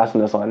have to pass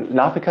on this one.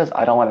 Not because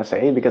I don't want to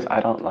say it, because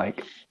I don't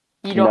like.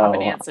 You don't have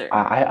an answer.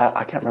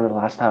 I can't remember the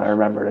last time I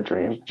remembered a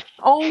dream.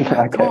 Oh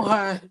my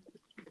God.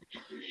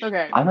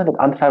 Okay. I'm the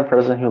type of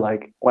person who,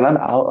 like, when I'm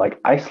out, like,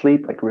 I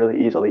sleep like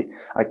really easily.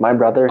 Like my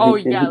brother.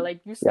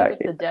 Like you sleep with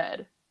the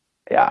dead.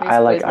 Yeah,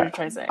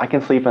 I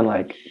can sleep in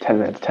like 10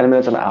 minutes. 10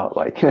 minutes I'm out.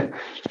 Like.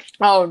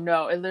 Oh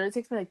no! It literally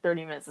takes me like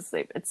 30 minutes to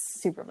sleep.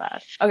 It's super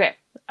bad. Okay.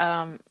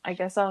 I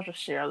guess I'll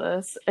just share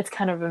this. It's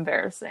kind of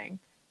embarrassing.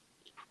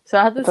 So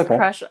I had this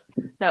crush.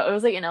 No, it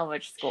was like in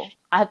elementary school.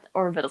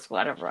 Or middle school.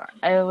 I don't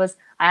remember.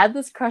 I had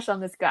this crush on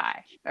this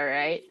guy. All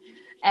right,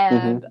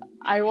 and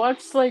I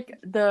watched like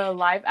the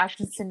live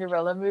action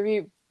Cinderella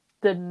movie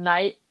during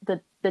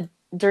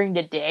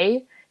the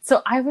day.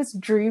 So I was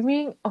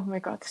dreaming. Oh my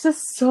God, this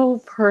is so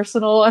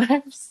personal, and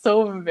I'm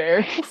so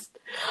embarrassed.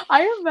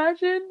 I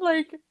imagine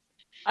like.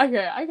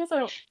 Okay, I guess I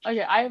don't.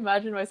 Okay, I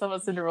imagine myself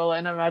as Cinderella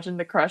and imagine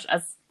the crush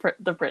as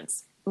the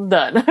prince.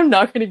 Done. I'm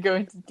not going to go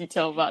into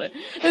detail about it.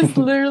 It's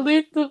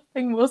literally the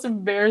most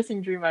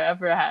embarrassing dream I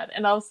ever had.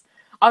 And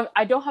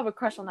I don't have a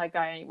crush on that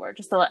guy anymore,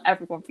 just to let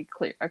everyone be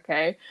clear,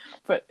 okay?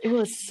 But it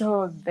was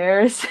so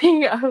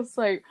embarrassing. I was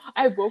like,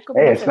 I woke up.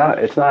 Hey, it's not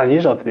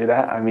unusual to do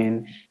that. I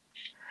mean,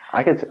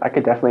 I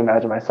could definitely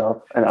imagine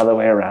myself another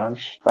way around.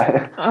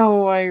 But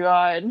Oh my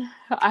god.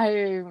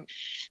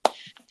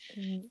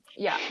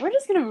 Yeah, we're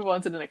just gonna move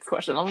on to the next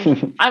question.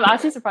 I'm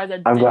actually surprised I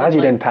I'm glad didn't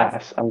you like didn't ask.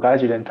 pass. I'm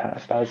glad you didn't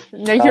pass.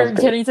 No, That was you're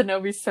great. getting to know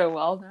me so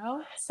well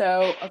now.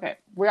 So, okay,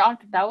 we're on.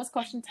 That was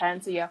question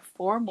 10. So you have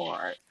four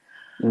more.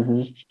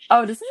 Hmm.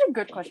 Oh, this is a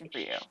good question for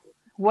you.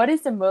 What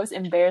is the most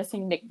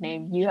embarrassing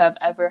nickname you have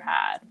ever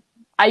had?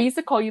 I used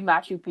to call you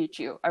Machu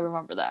Picchu. I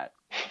remember that.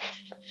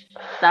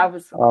 That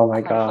was Oh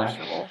my kind of gosh.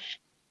 questionable.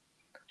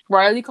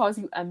 Riley calls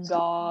you M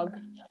Dog.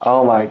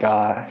 Oh my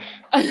gosh.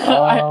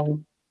 I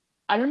Um,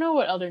 I don't know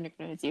what other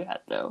nicknames you had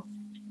though.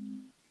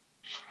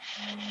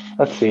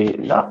 let's see.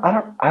 No,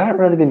 I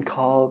haven't really been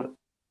called.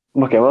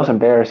 Okay, most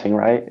embarrassing,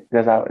 right?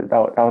 Because that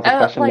was a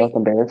question. Most Like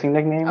embarrassing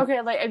nickname.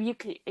 okay, like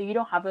if you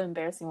don't have an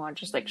embarrassing one,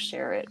 just like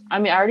share it. I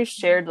mean, I already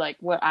shared like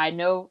what I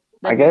know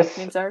I that my guess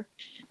nicknames are.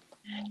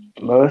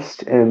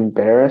 most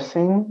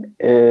embarrassing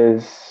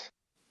is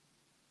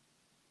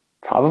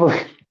probably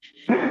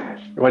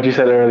what you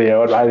said earlier.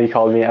 What Riley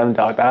called me M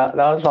Dog. That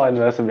was probably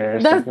the most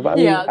embarrassing. That's But I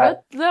mean, yeah,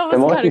 that the was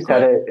more kind you of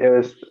said quick. it, it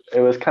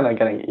was kind of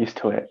getting used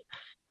to it.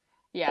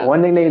 Yeah,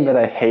 One yeah, nickname yeah. that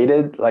I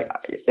hated, like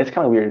it's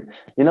kind of weird.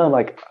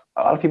 Like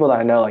a lot of people that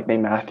I know, like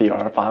named Matthew,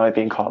 are fine with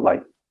being called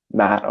like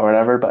Matt or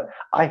whatever. But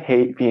I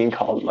hate being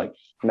called like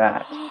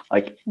Matt.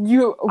 Like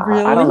You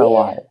I don't really? know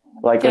why.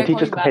 Like Can when I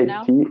call teachers you Matt say,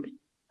 now?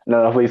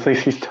 no, no,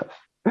 please don't.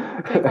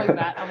 Can I call you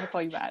Matt? I'm gonna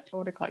call you Matt. I'm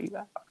gonna call you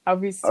Matt. I'll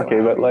be so Okay,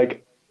 but happy.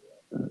 like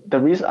the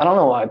reason I don't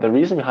know why the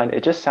reason behind it,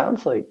 it just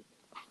sounds like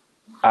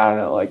I don't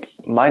know, like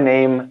my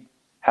name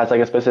has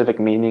like a specific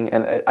meaning,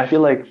 and I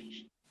feel like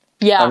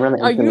if I'm Yeah. really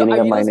into the Are meaning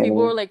of you my those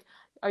people who name, are like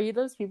are you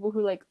those people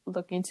who like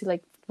look into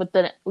like what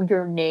the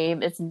your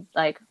name is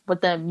like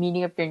what the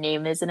meaning of your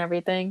name is and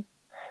everything?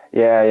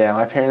 yeah, yeah.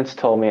 My parents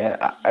told me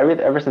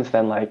ever since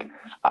then, like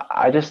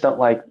I just don't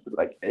like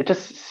it.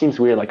 Just seems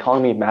weird, like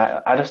calling me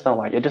Matt. I just don't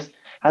like it. Just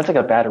has like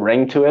a bad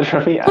ring to it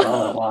for me. I don't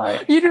know why.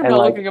 You do And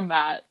not look like like a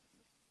Matt.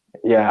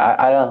 yeah,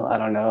 I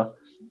don't know.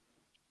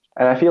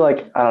 And I feel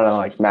like I don't know,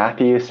 like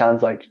Matthew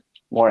sounds like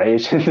more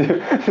Asian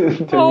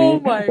to Oh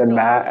me my than god.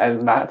 Matt,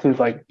 and Matt seems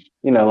like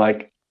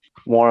like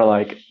more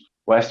like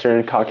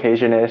Western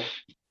Caucasianish.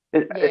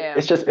 Yeah.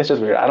 It's just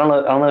weird. I don't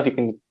know if you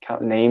can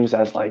count names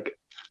as like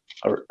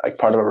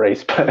part of a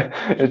race, but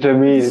to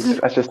me,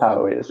 that's just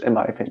how it is, in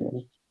my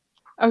opinion.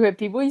 Okay,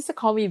 people used to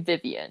call me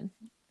Vivian.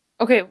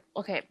 Okay,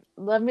 okay.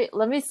 Let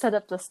me set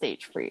up the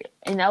stage for you.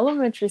 In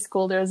elementary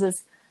school, there was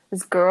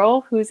this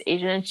girl who's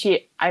Asian, and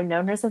I've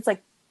known her since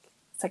like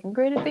second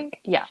grade, I think.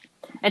 Yeah,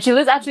 and she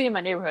lives actually in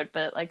my neighborhood.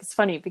 But like, it's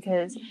funny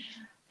because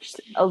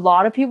a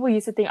lot of people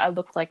used to think I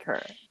looked like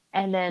her,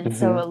 and then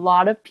so a Hmm.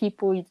 lot of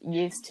people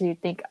used to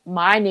think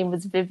my name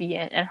was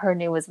Vivian and her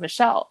name was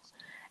Michelle,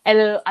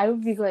 and I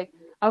would be like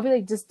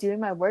just doing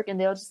my work, and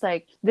they'll just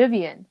like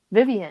Vivian,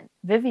 Vivian,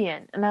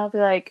 Vivian, and I'll be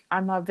like,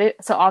 I'm not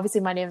so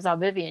obviously my name is not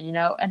Vivian, you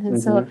know, and then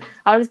so Hmm.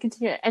 I'll just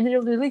continue, and then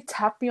they'll literally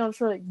tap me on the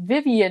shoulder like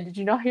Vivian, did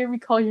you not hear me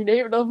call your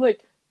name? And I'm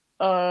like,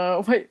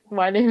 wait,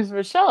 my name is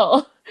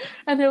Michelle,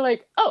 and they're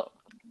like, oh,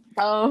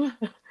 um,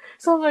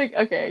 so I'm like,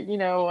 okay, you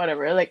know,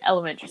 whatever, like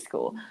elementary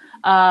school.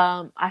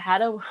 I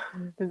had a,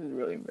 this is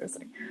really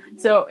embarrassing.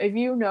 So if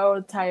you know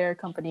the tire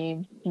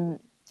company,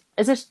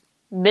 is this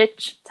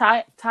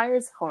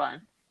Tires? Hold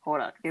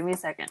on, give me a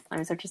second. Let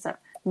me search this up.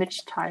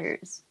 Mitch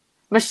Tires.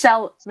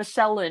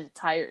 Michelin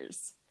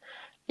Tires.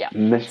 Yeah.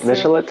 So,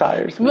 Michelin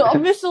tires.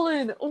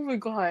 Michelin! Oh my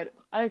god.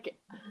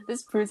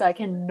 This proves I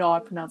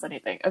cannot pronounce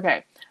anything.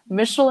 Okay.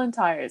 Michelin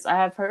Tires. I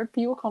have heard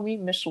people call me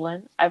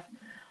Michelin.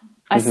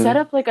 I set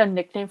Hmm. up like a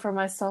nickname for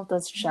myself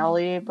that's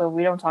Shelly, but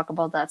we don't talk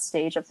about that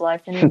stage of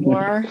life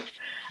anymore.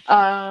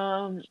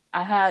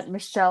 I had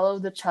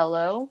Michello the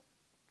cello.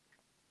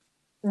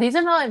 These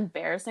are not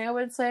embarrassing, I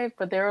would say,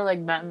 but they were like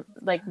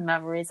like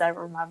memories I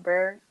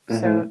remember.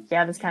 So Hmm.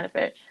 yeah, that's kind of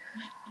it.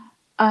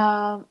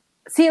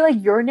 See,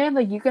 like your name,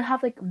 like you could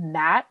have like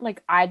Matt.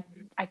 Like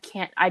I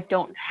can't. I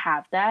don't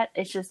have that.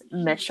 It's just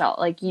Michelle.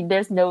 Like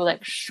there's no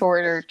like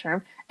shorter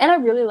term. And I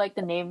really like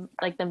the name,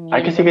 like the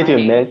I guess meaning you of could my do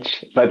name.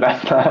 Mitch, but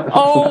that's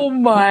Oh not.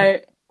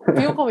 my!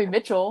 People call me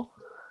Mitchell.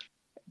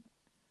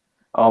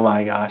 Oh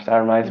my gosh, that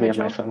reminds me of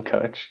my Mitchell. swim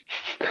coach.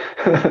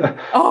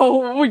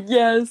 Oh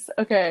yes.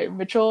 Okay,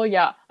 Mitchell.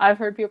 Yeah, I've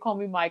heard people call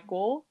me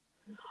Michael.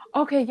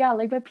 Okay, yeah,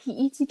 like my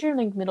PE teacher in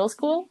like middle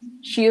school,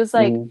 she was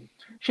like, Hmm.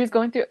 she was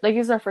going through like it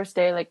was our first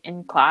day like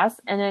in class,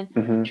 and then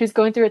Hmm. she was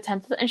going through a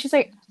tenth, and she's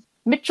like,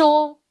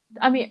 Mitchell.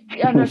 I mean,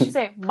 yeah, no, she's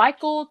like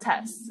Michael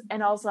Tess,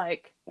 and I was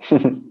like,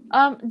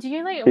 do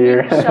you like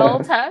mean Michelle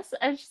Here. Tess?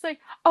 And she's like,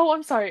 oh,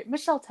 I'm sorry,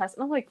 Michelle Tess.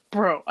 And I'm like,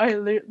 bro,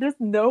 there's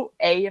no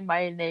A in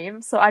my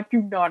name, so I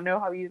do not know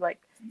how you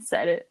like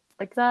said it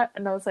like that.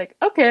 And I was like,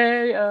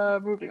 okay,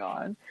 moving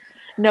on.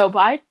 No, but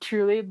I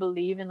truly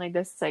believe in like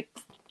this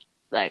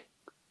like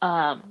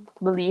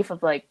belief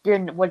of like your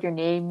what your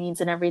name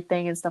means and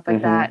everything and stuff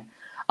like that.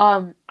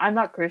 Hmm. I'm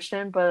not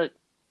Christian, but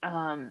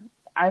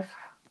I've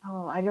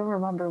I don't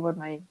remember what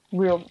my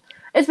real.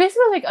 It's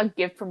basically like a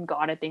gift from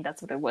God. I think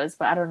that's what it was,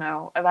 but I don't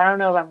know. If I don't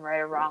know if I'm right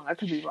or wrong, I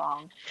could be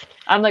wrong.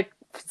 I'm like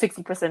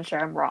 60% sure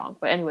I'm wrong.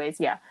 But anyways,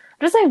 yeah.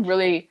 Just like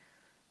really,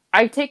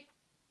 I take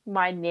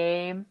my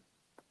name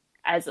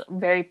as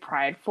very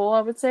prideful,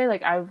 I would say.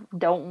 Like, I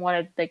don't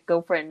want to, like,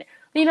 go for it.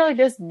 You know, like,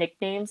 there's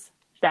nicknames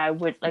that I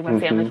would, like, my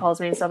family calls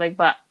me and stuff, like,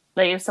 but,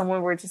 like, if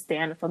someone were to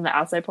stand from the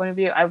outside point of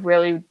view, I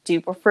really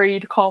do prefer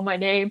you to call my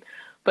name.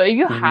 But if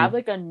you have,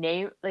 like, a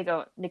name, like,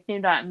 a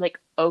nickname that I'm, like,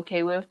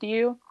 okay with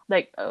I'm,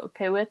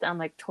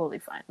 like, totally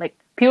fine. Like,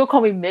 people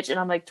call me Mitch, and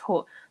I'm, like,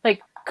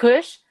 like,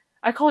 Kush,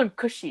 I call him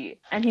Cushy,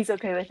 and he's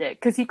okay with it,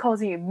 because he calls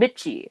me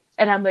Mitchy,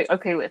 and I'm, like,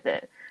 okay with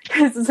it.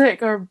 Because it's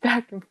like our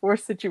back and forth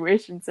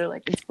situation, so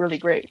like it's really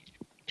great.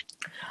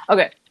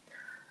 Okay,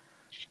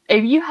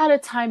 if you had a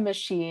time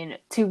machine,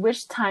 to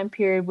which time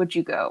period would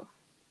you go?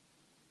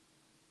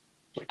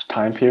 Which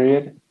time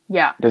period?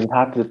 Yeah. Does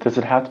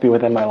it have to be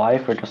within my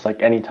life or just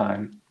like any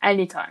time?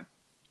 Anytime.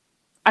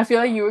 I feel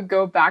like you would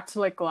go back to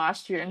like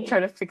last year and try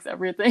to fix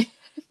everything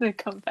and then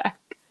come back.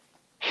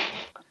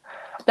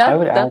 I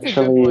would That's actually, a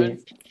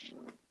good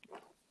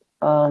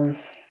one.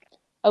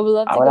 I would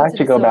love to I would go to actually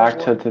the go Civil back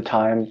to War. the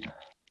time.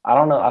 I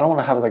don't know. I don't want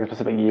to have like a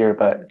specific year,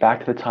 but back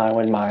to the time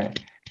when my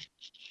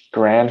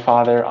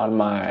grandfather on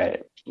my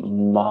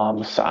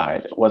mom's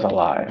side was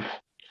alive.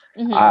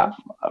 I, Mm-hmm.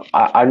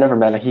 I've never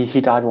met him. He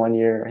died 1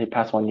 year. He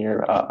passed away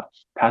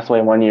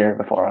 1 year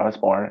before I was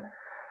born.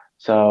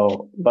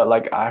 So, but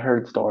like I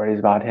heard stories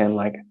about him,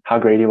 like how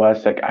great he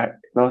was. Like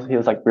he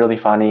was like really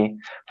funny.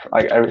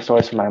 Like every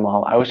stories from my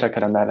mom. I wish I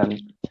could have met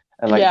him.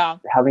 And like Yeah.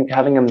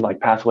 having him like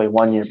pass away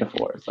 1 year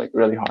before, it's like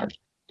really hard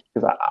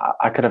because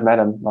I could have met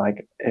him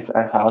like if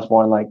I was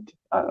born like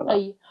I don't know,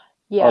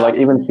 or like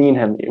Yeah. even seen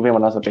him even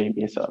when I was a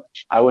baby. So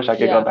I wish I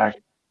could go Yeah. back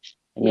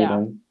and meet Yeah.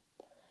 him.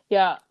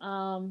 Yeah.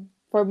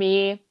 For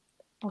me,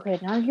 okay,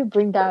 now you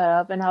bring that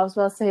up, and I was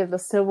about to say the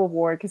Civil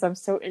War because I'm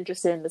so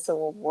interested in the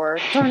Civil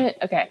War. Darn it.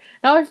 Okay,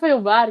 now I feel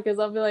bad because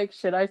I'll be like,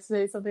 should I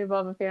say something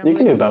about my You can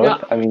family? do No.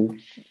 both. I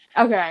mean,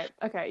 Okay,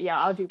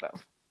 yeah, I'll do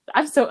both.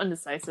 I'm so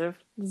undecisive.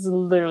 This is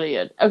literally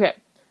it. Okay,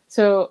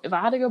 so if I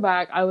had to go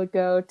back, I would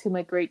go to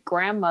my great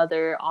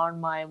grandmother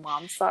on my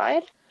mom's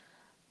side.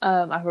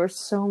 I've heard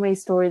so many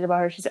stories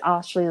about her. She's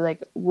actually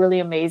like really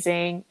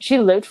amazing. She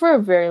lived for a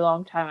very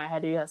long time, I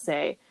had to just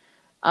say.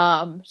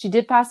 She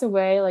did pass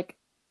away, like,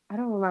 I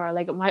don't remember,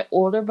 like, my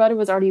older brother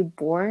was already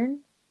born,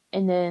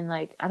 and then,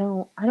 like, I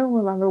don't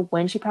remember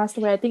when she passed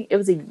away. I think it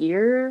was a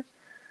year,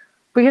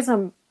 because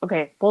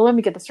okay, well, let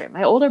me get this straight.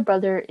 My older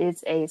brother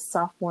is a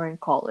sophomore in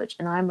college,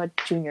 and I'm a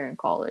junior in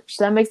college,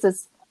 so that makes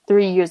us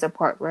 3 years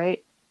apart,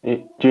 right?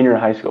 junior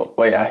high school.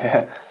 Well,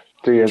 yeah,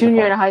 3 years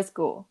Junior in apart. high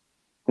school.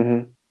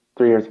 3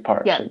 years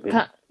apart Yeah, should be.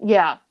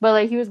 yeah, but,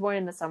 like, he was born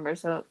in the summer,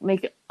 so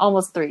make it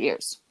almost 3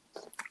 years.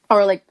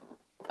 Or, like,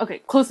 okay,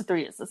 close to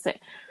 3 years, let's say.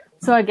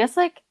 So I guess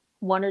like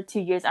 1 or 2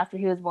 years after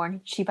he was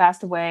born, she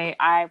passed away.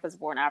 I was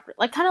born after,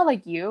 like kind of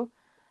like you,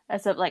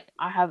 except like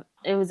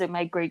it was like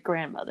my great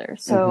grandmother.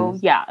 So Hmm.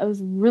 yeah, it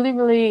was really,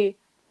 really.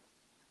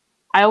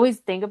 I always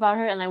think about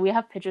her, and like we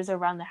have pictures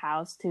around the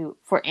house too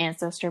for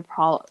ancestor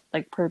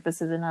like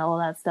purposes and all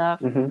that stuff.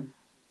 Hmm.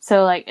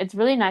 So like it's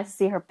really nice to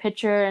see her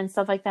picture and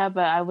stuff like that.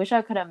 But I wish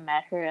I could have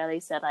met her at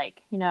least at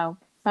like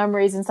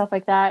memories and stuff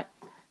like that.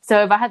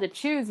 So if I had to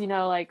choose,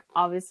 like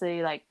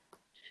obviously like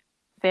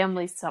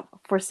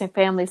for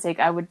family's sake,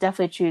 I would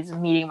definitely choose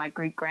meeting my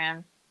great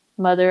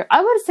grandmother.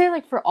 I would say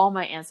like for all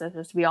my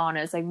ancestors, to be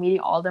honest, like meeting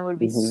all of them would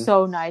be Hmm.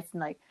 so nice,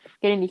 and like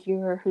getting to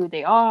hear who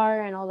they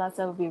are and all that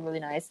stuff would be really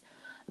nice.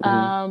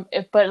 Hmm.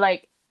 If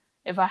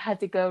I had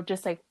to go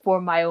just like for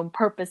my own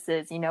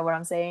purposes, you know what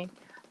I'm saying?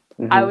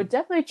 I Hmm. would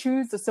definitely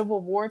choose the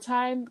Civil War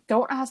time.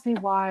 Don't ask me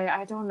why.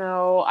 I don't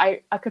know.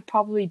 I could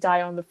probably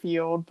die on the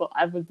field, but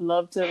I would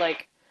love to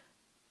like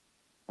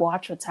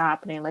watch what's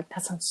happening. Like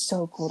that sounds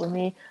so cool to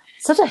me.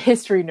 Such a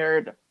history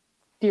nerd.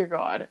 Dear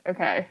God.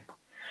 Okay.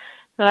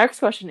 The next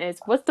question is,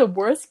 what's the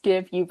worst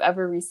gift you've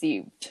ever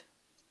received?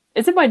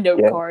 Is it my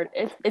note Yeah. card?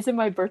 Is it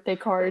my birthday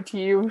card to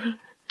you?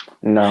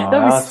 No,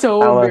 That'd be so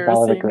that was a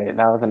embarrassing. great.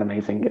 That was an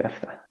amazing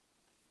gift.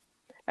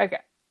 Okay.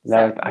 No,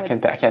 So what I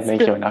can't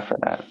thank you enough for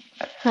that.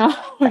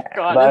 oh my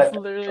God, that's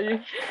But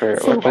literally for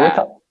so bad.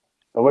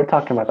 but we're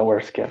talking about the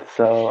worst gift.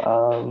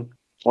 So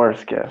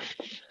worst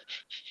gift.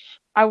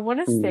 I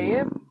wanna say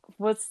it Hmm.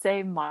 would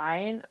say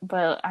mine,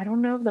 but I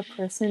don't know if the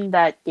person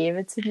that gave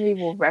it to me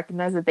will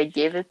recognize that they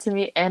gave it to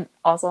me, and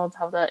also on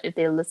top of that if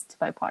they listen to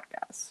my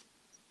podcast.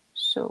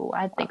 So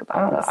I think I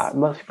about don't know. this.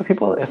 Most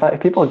people,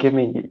 if people give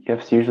me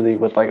gifts, usually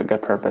with like a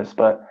good purpose.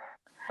 But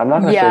I'm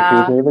not gonna say who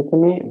Yeah. gave it to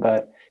me.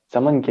 But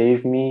someone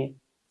gave me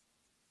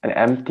an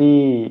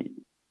empty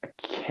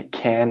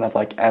can of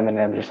like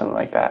M&Ms or something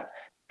like that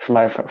for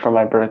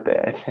my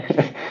birthday.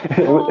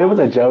 It was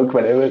a Oh. joke,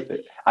 but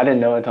I didn't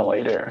know until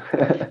later.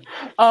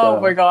 Oh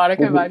my So God, I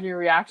can imagine your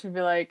reaction.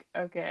 Be like,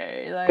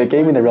 okay, they like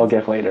gave me what the real is?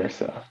 gift later,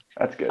 so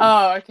that's good.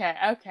 Oh, okay,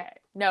 okay.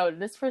 No,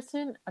 this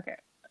person, okay,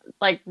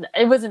 like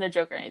it wasn't a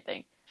joke or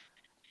anything.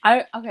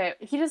 Okay.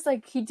 He just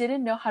like he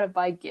didn't know how to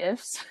buy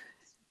gifts,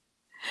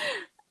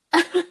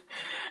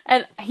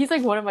 and he's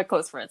like one of my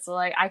close friends. So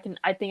like I think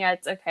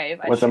it's okay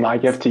if I Was it share my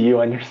this. gift to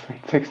you on your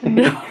sweet 16?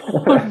 No,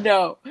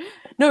 no,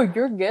 No,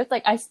 your gift,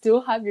 like I still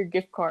have your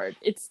gift card.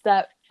 It's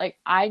that like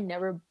I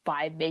never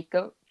buy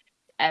makeup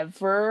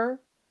ever.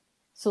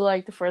 So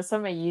like the first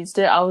time I used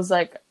it, I was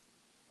like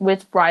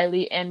with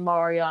Riley and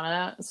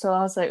Mariana. So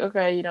I was like,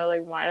 okay,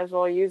 like might as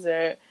well use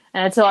it.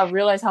 And until I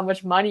realized how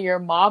much money your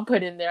mom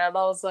put in there, and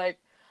I was like,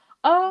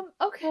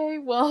 okay,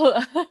 well,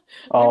 I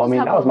Oh, I just mean,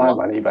 have that a was my lot.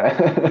 money,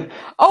 but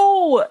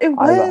Oh, it I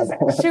bought was.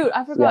 it. Shoot,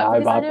 I Yeah, forgot I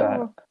because I bought that.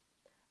 didn't.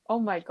 Oh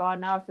my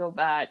god, now I feel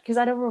bad because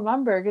I don't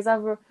remember because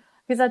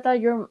I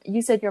thought you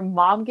said your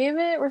mom gave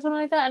it or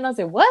something like that, and I was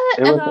like, what?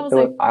 It And was I was it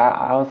was like,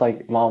 I was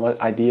like, Mom, what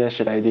idea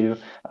should I do?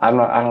 I don't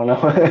know.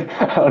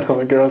 I don't know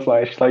what girls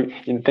like. She's like,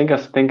 think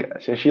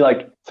so she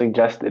like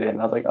suggested it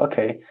and I was like,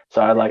 okay.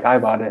 So I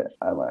bought it.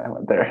 I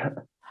went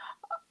there.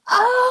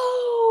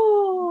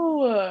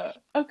 oh,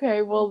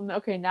 okay, well,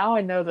 okay, now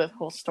I know the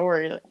whole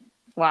story.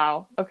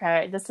 Wow.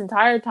 Okay, this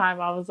entire time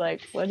I was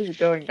like, what is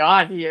going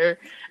on here?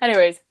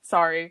 Anyways,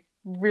 sorry.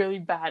 Really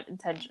bad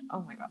intention.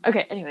 Oh my god.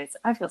 Okay, anyways,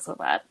 I feel so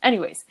bad.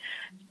 Anyways,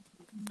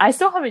 I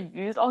still haven't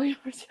used all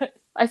yours yet.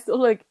 I still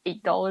like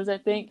 $8, I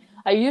think.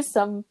 I used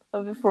some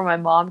of it for my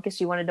mom because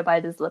she wanted to buy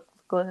this lip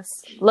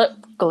gloss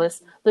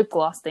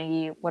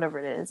thingy, whatever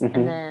it is, and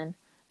Hmm. then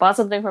bought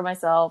something for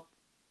myself,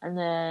 and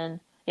then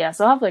yeah,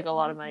 so I have like a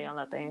lot of money on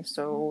that thing,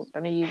 so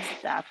I'm gonna use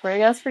that for I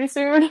guess pretty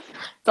soon.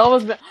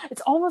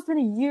 It's almost been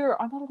a year.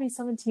 I'm about to be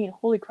 17.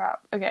 Holy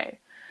crap. Okay.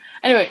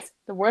 Anyways,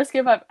 the worst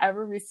gift I've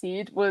ever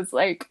received was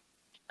like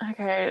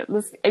okay,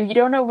 if you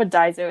don't know what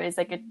Daiso is,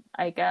 like a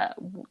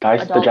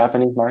Guys, the dollar,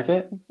 Japanese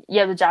market.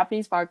 yeah, the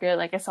Japanese market,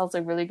 like it sells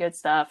like really good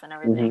stuff and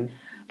everything. Hmm.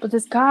 But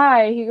this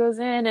guy, he goes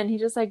in and he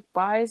just like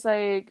buys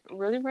like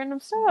really random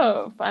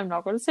stuff. I'm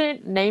not going to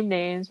say name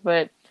names,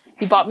 but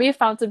he bought me a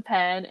fountain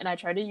pen and I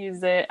tried to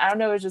use it. I don't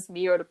know if it was just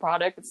me or the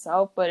product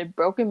itself, but it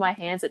broke in my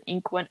hands and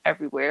ink went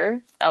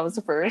everywhere. That was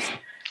the first.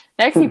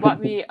 Next, he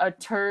bought me a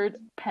turd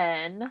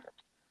pen,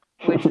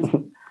 which is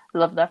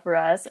love that for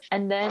us.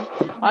 And then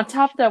on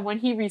top of that, when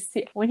he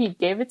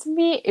gave it to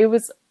me, it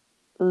was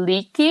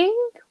leaking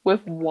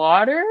with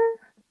water.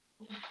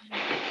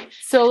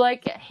 So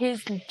like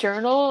his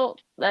journal,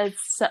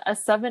 that's a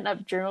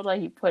 7-Up journal that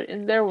he put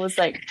in there was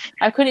like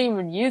I couldn't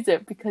even use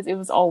it because it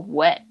was all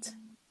wet.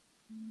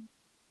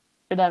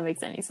 If that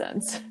makes any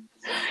sense.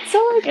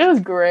 So like it was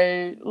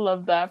great.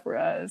 Love that for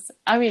us.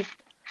 I mean,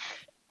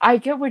 I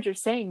get what you're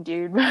saying,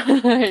 dude.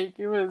 Like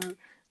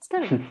it's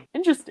kind of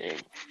interesting.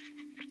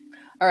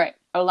 All right,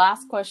 our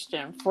last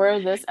question for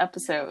this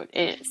episode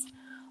is: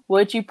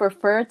 would you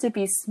prefer to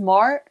be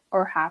smart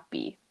or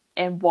happy,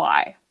 and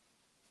why?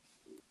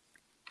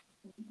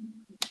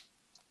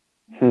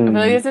 I feel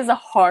like Hmm. this is a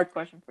hard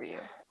question for you.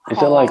 Is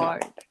it like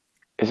Hard.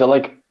 is it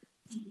like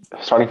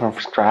starting from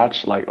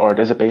scratch, like, or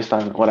is it based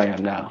on what I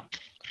am now?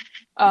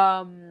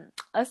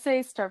 Let's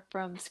say start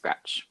from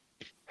scratch.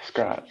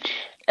 Scratch.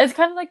 It's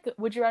kind of like,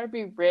 would you rather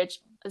be rich?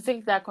 I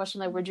think that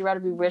question, like, would you rather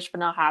be rich but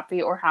not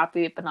happy, or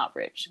happy but not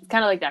rich? It's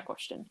kind of like that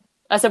question.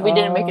 I said we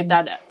didn't make it Um,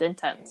 that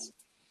intense.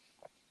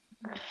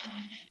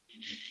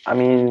 I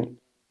mean,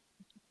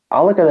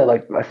 I'll look at it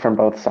like from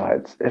both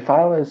sides. If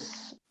I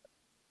was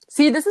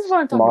See, this is what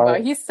I'm talking about.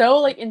 smart, He's so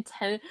like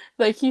intense.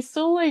 Like he's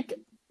so like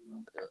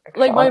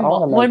I my want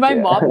mom. to When make my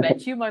it. mom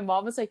met you, my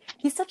mom was like,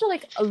 he's such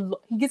a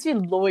he gives me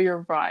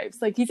lawyer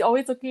vibes. Like he's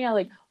always looking at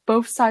like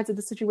both sides of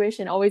the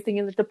situation, always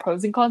thinking like the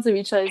pros and cons of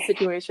each side's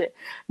situation.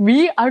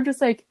 Me, I'm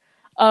just like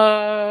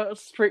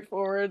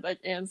straightforward like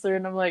answer,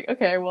 and I'm like,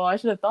 okay, well I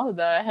should have thought of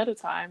that ahead of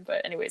time.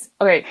 But anyways,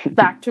 okay,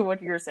 back to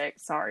what you're saying.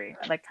 Sorry,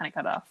 I like kind of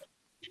cut off.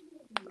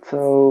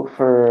 So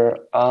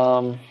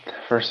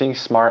for seeing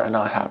smart and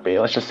not happy,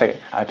 let's just say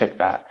I picked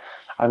that.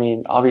 I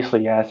mean,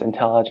 obviously yes,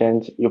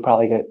 intelligent, you'll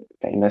probably get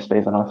famous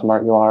based on how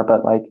smart you are,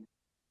 but like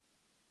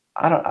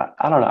I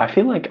don't know. I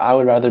feel like I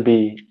would rather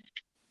be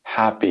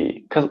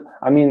happy because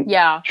I mean,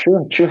 Yeah.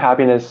 true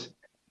happiness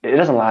it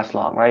doesn't last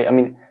long, right? I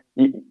mean,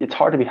 it's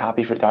hard to be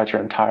happy for throughout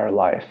your entire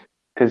life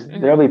because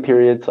there'll Hmm. be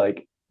periods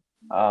like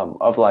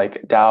of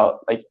like doubt,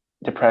 like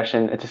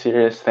depression. It's a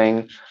serious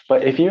thing.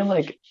 But if you're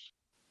like,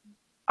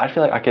 I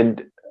feel like I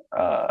could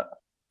uh,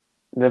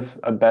 live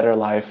a better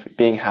life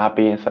being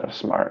happy instead of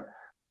smart.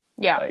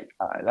 Yeah. Like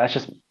that's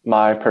just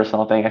my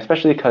personal thing,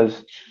 especially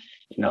because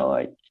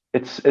like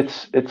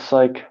it's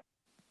like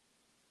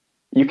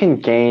you can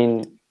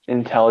gain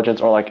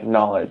intelligence or like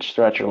knowledge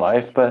throughout your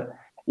life, but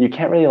you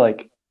can't really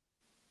like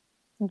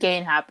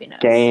Gain happiness.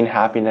 gain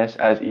happiness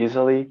as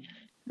easily.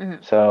 Hmm.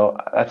 So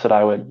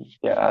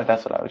yeah,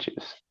 that's what I would choose.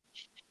 What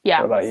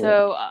Yeah. about you?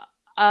 So,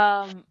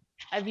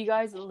 have you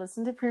guys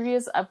listened to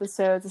previous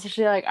episodes,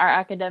 especially like our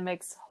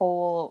academics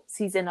whole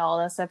season, all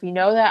that stuff? You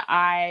know that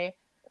I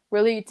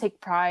really take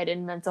pride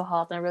in mental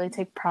health, and I really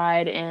take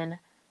pride in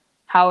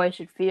how I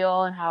should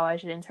feel and how I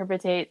should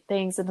interpretate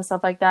things and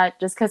stuff like that.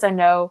 Just because I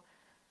know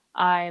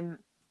I'm,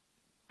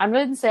 I'm not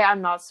going to say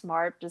I'm not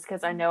smart, just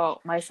because I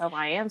know myself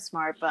I am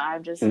smart, but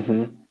I'm just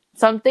Hmm.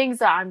 some things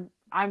that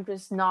I'm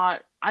just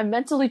not I'm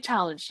mentally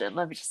challenged in,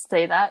 let me just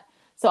say that.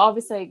 So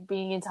obviously like,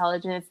 being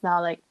intelligent it's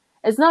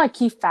not a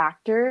key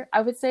factor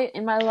I would say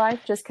in my life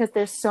just because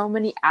there's so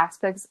many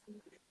aspects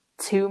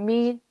to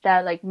me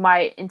that like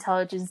my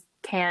intelligence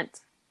can't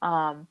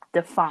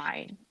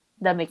define.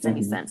 That makes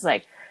any sense.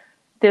 Like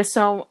there's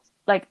so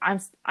like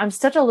I'm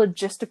such a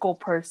logistical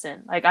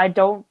person. Like I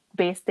don't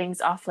base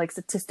things off like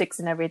statistics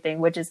and everything,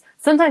 which is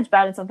sometimes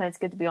bad and sometimes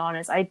good, to be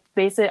honest. I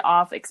base it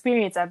off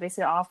experience. I base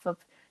it off of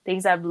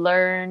things I've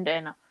learned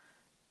and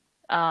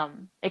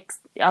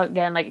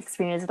again, like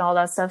experience and all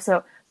that stuff.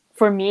 So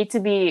for me to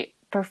be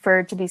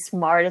preferred to be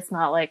smart, it's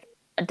not like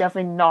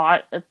definitely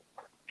not a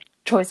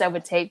choice I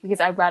would take, because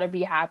I'd rather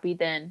be happy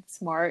than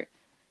smart.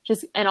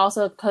 Just, and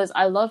also because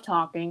I love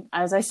talking,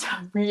 as I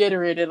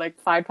reiterated like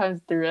 5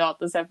 times throughout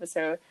this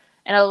episode,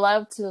 and I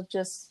love to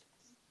just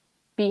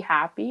be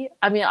happy.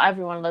 I mean,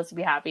 everyone loves to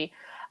be happy.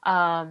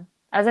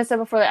 As I said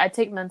before, like, I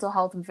take mental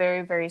health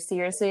very, very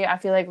seriously. I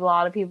feel like a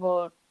lot of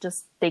people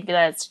just think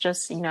that it's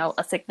just, you know,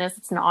 a sickness.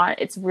 It's not.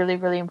 It's really,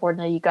 really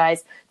important that you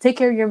guys take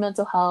care of your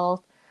mental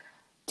health,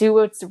 do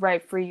what's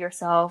right for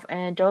yourself,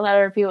 and don't let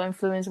other people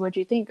influence what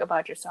you think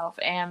about yourself.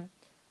 And,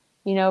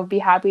 you know, be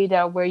happy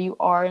that where you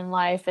are in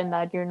life and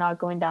that you're not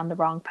going down the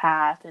wrong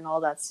path and all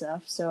that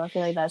stuff. So I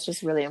feel like that's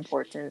just really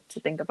important to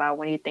think about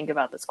when you think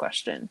about this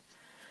question.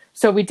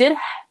 So we did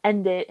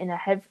end it in a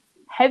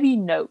heavy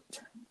note.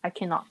 I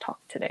cannot talk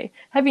today.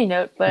 Heavy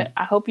note, but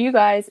I hope you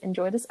guys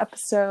enjoy this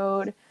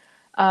episode.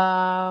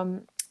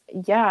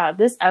 Yeah,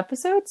 this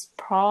episode's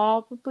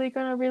probably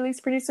gonna release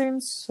pretty soon,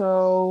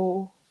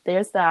 so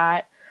there's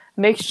that.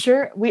 Make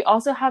sure we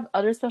also have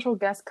other special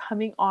guests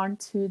coming on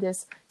to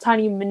this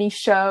tiny mini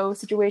show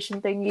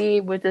situation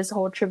thingy with this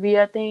whole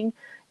trivia thing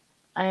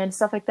and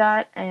stuff like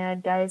that.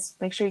 And guys,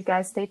 make sure you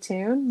guys stay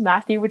tuned.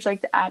 Matthew, would you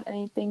like to add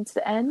anything to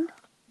the end?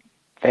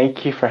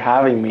 Thank you for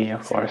having me,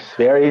 of course.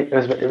 It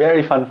was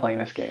very fun playing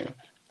this game.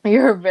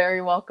 You're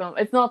very welcome.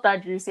 It's not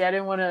that juicy. I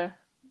didn't want to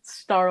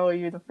startle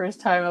you the first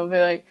time. I'll be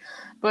like,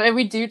 but if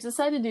we do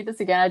decide to do this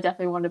again, I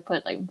definitely want to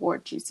put like more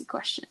juicy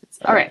questions.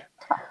 All right.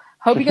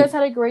 Hope you guys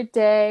had a great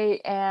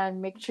day,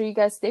 and make sure you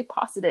guys stay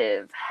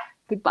positive.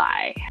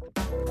 Goodbye.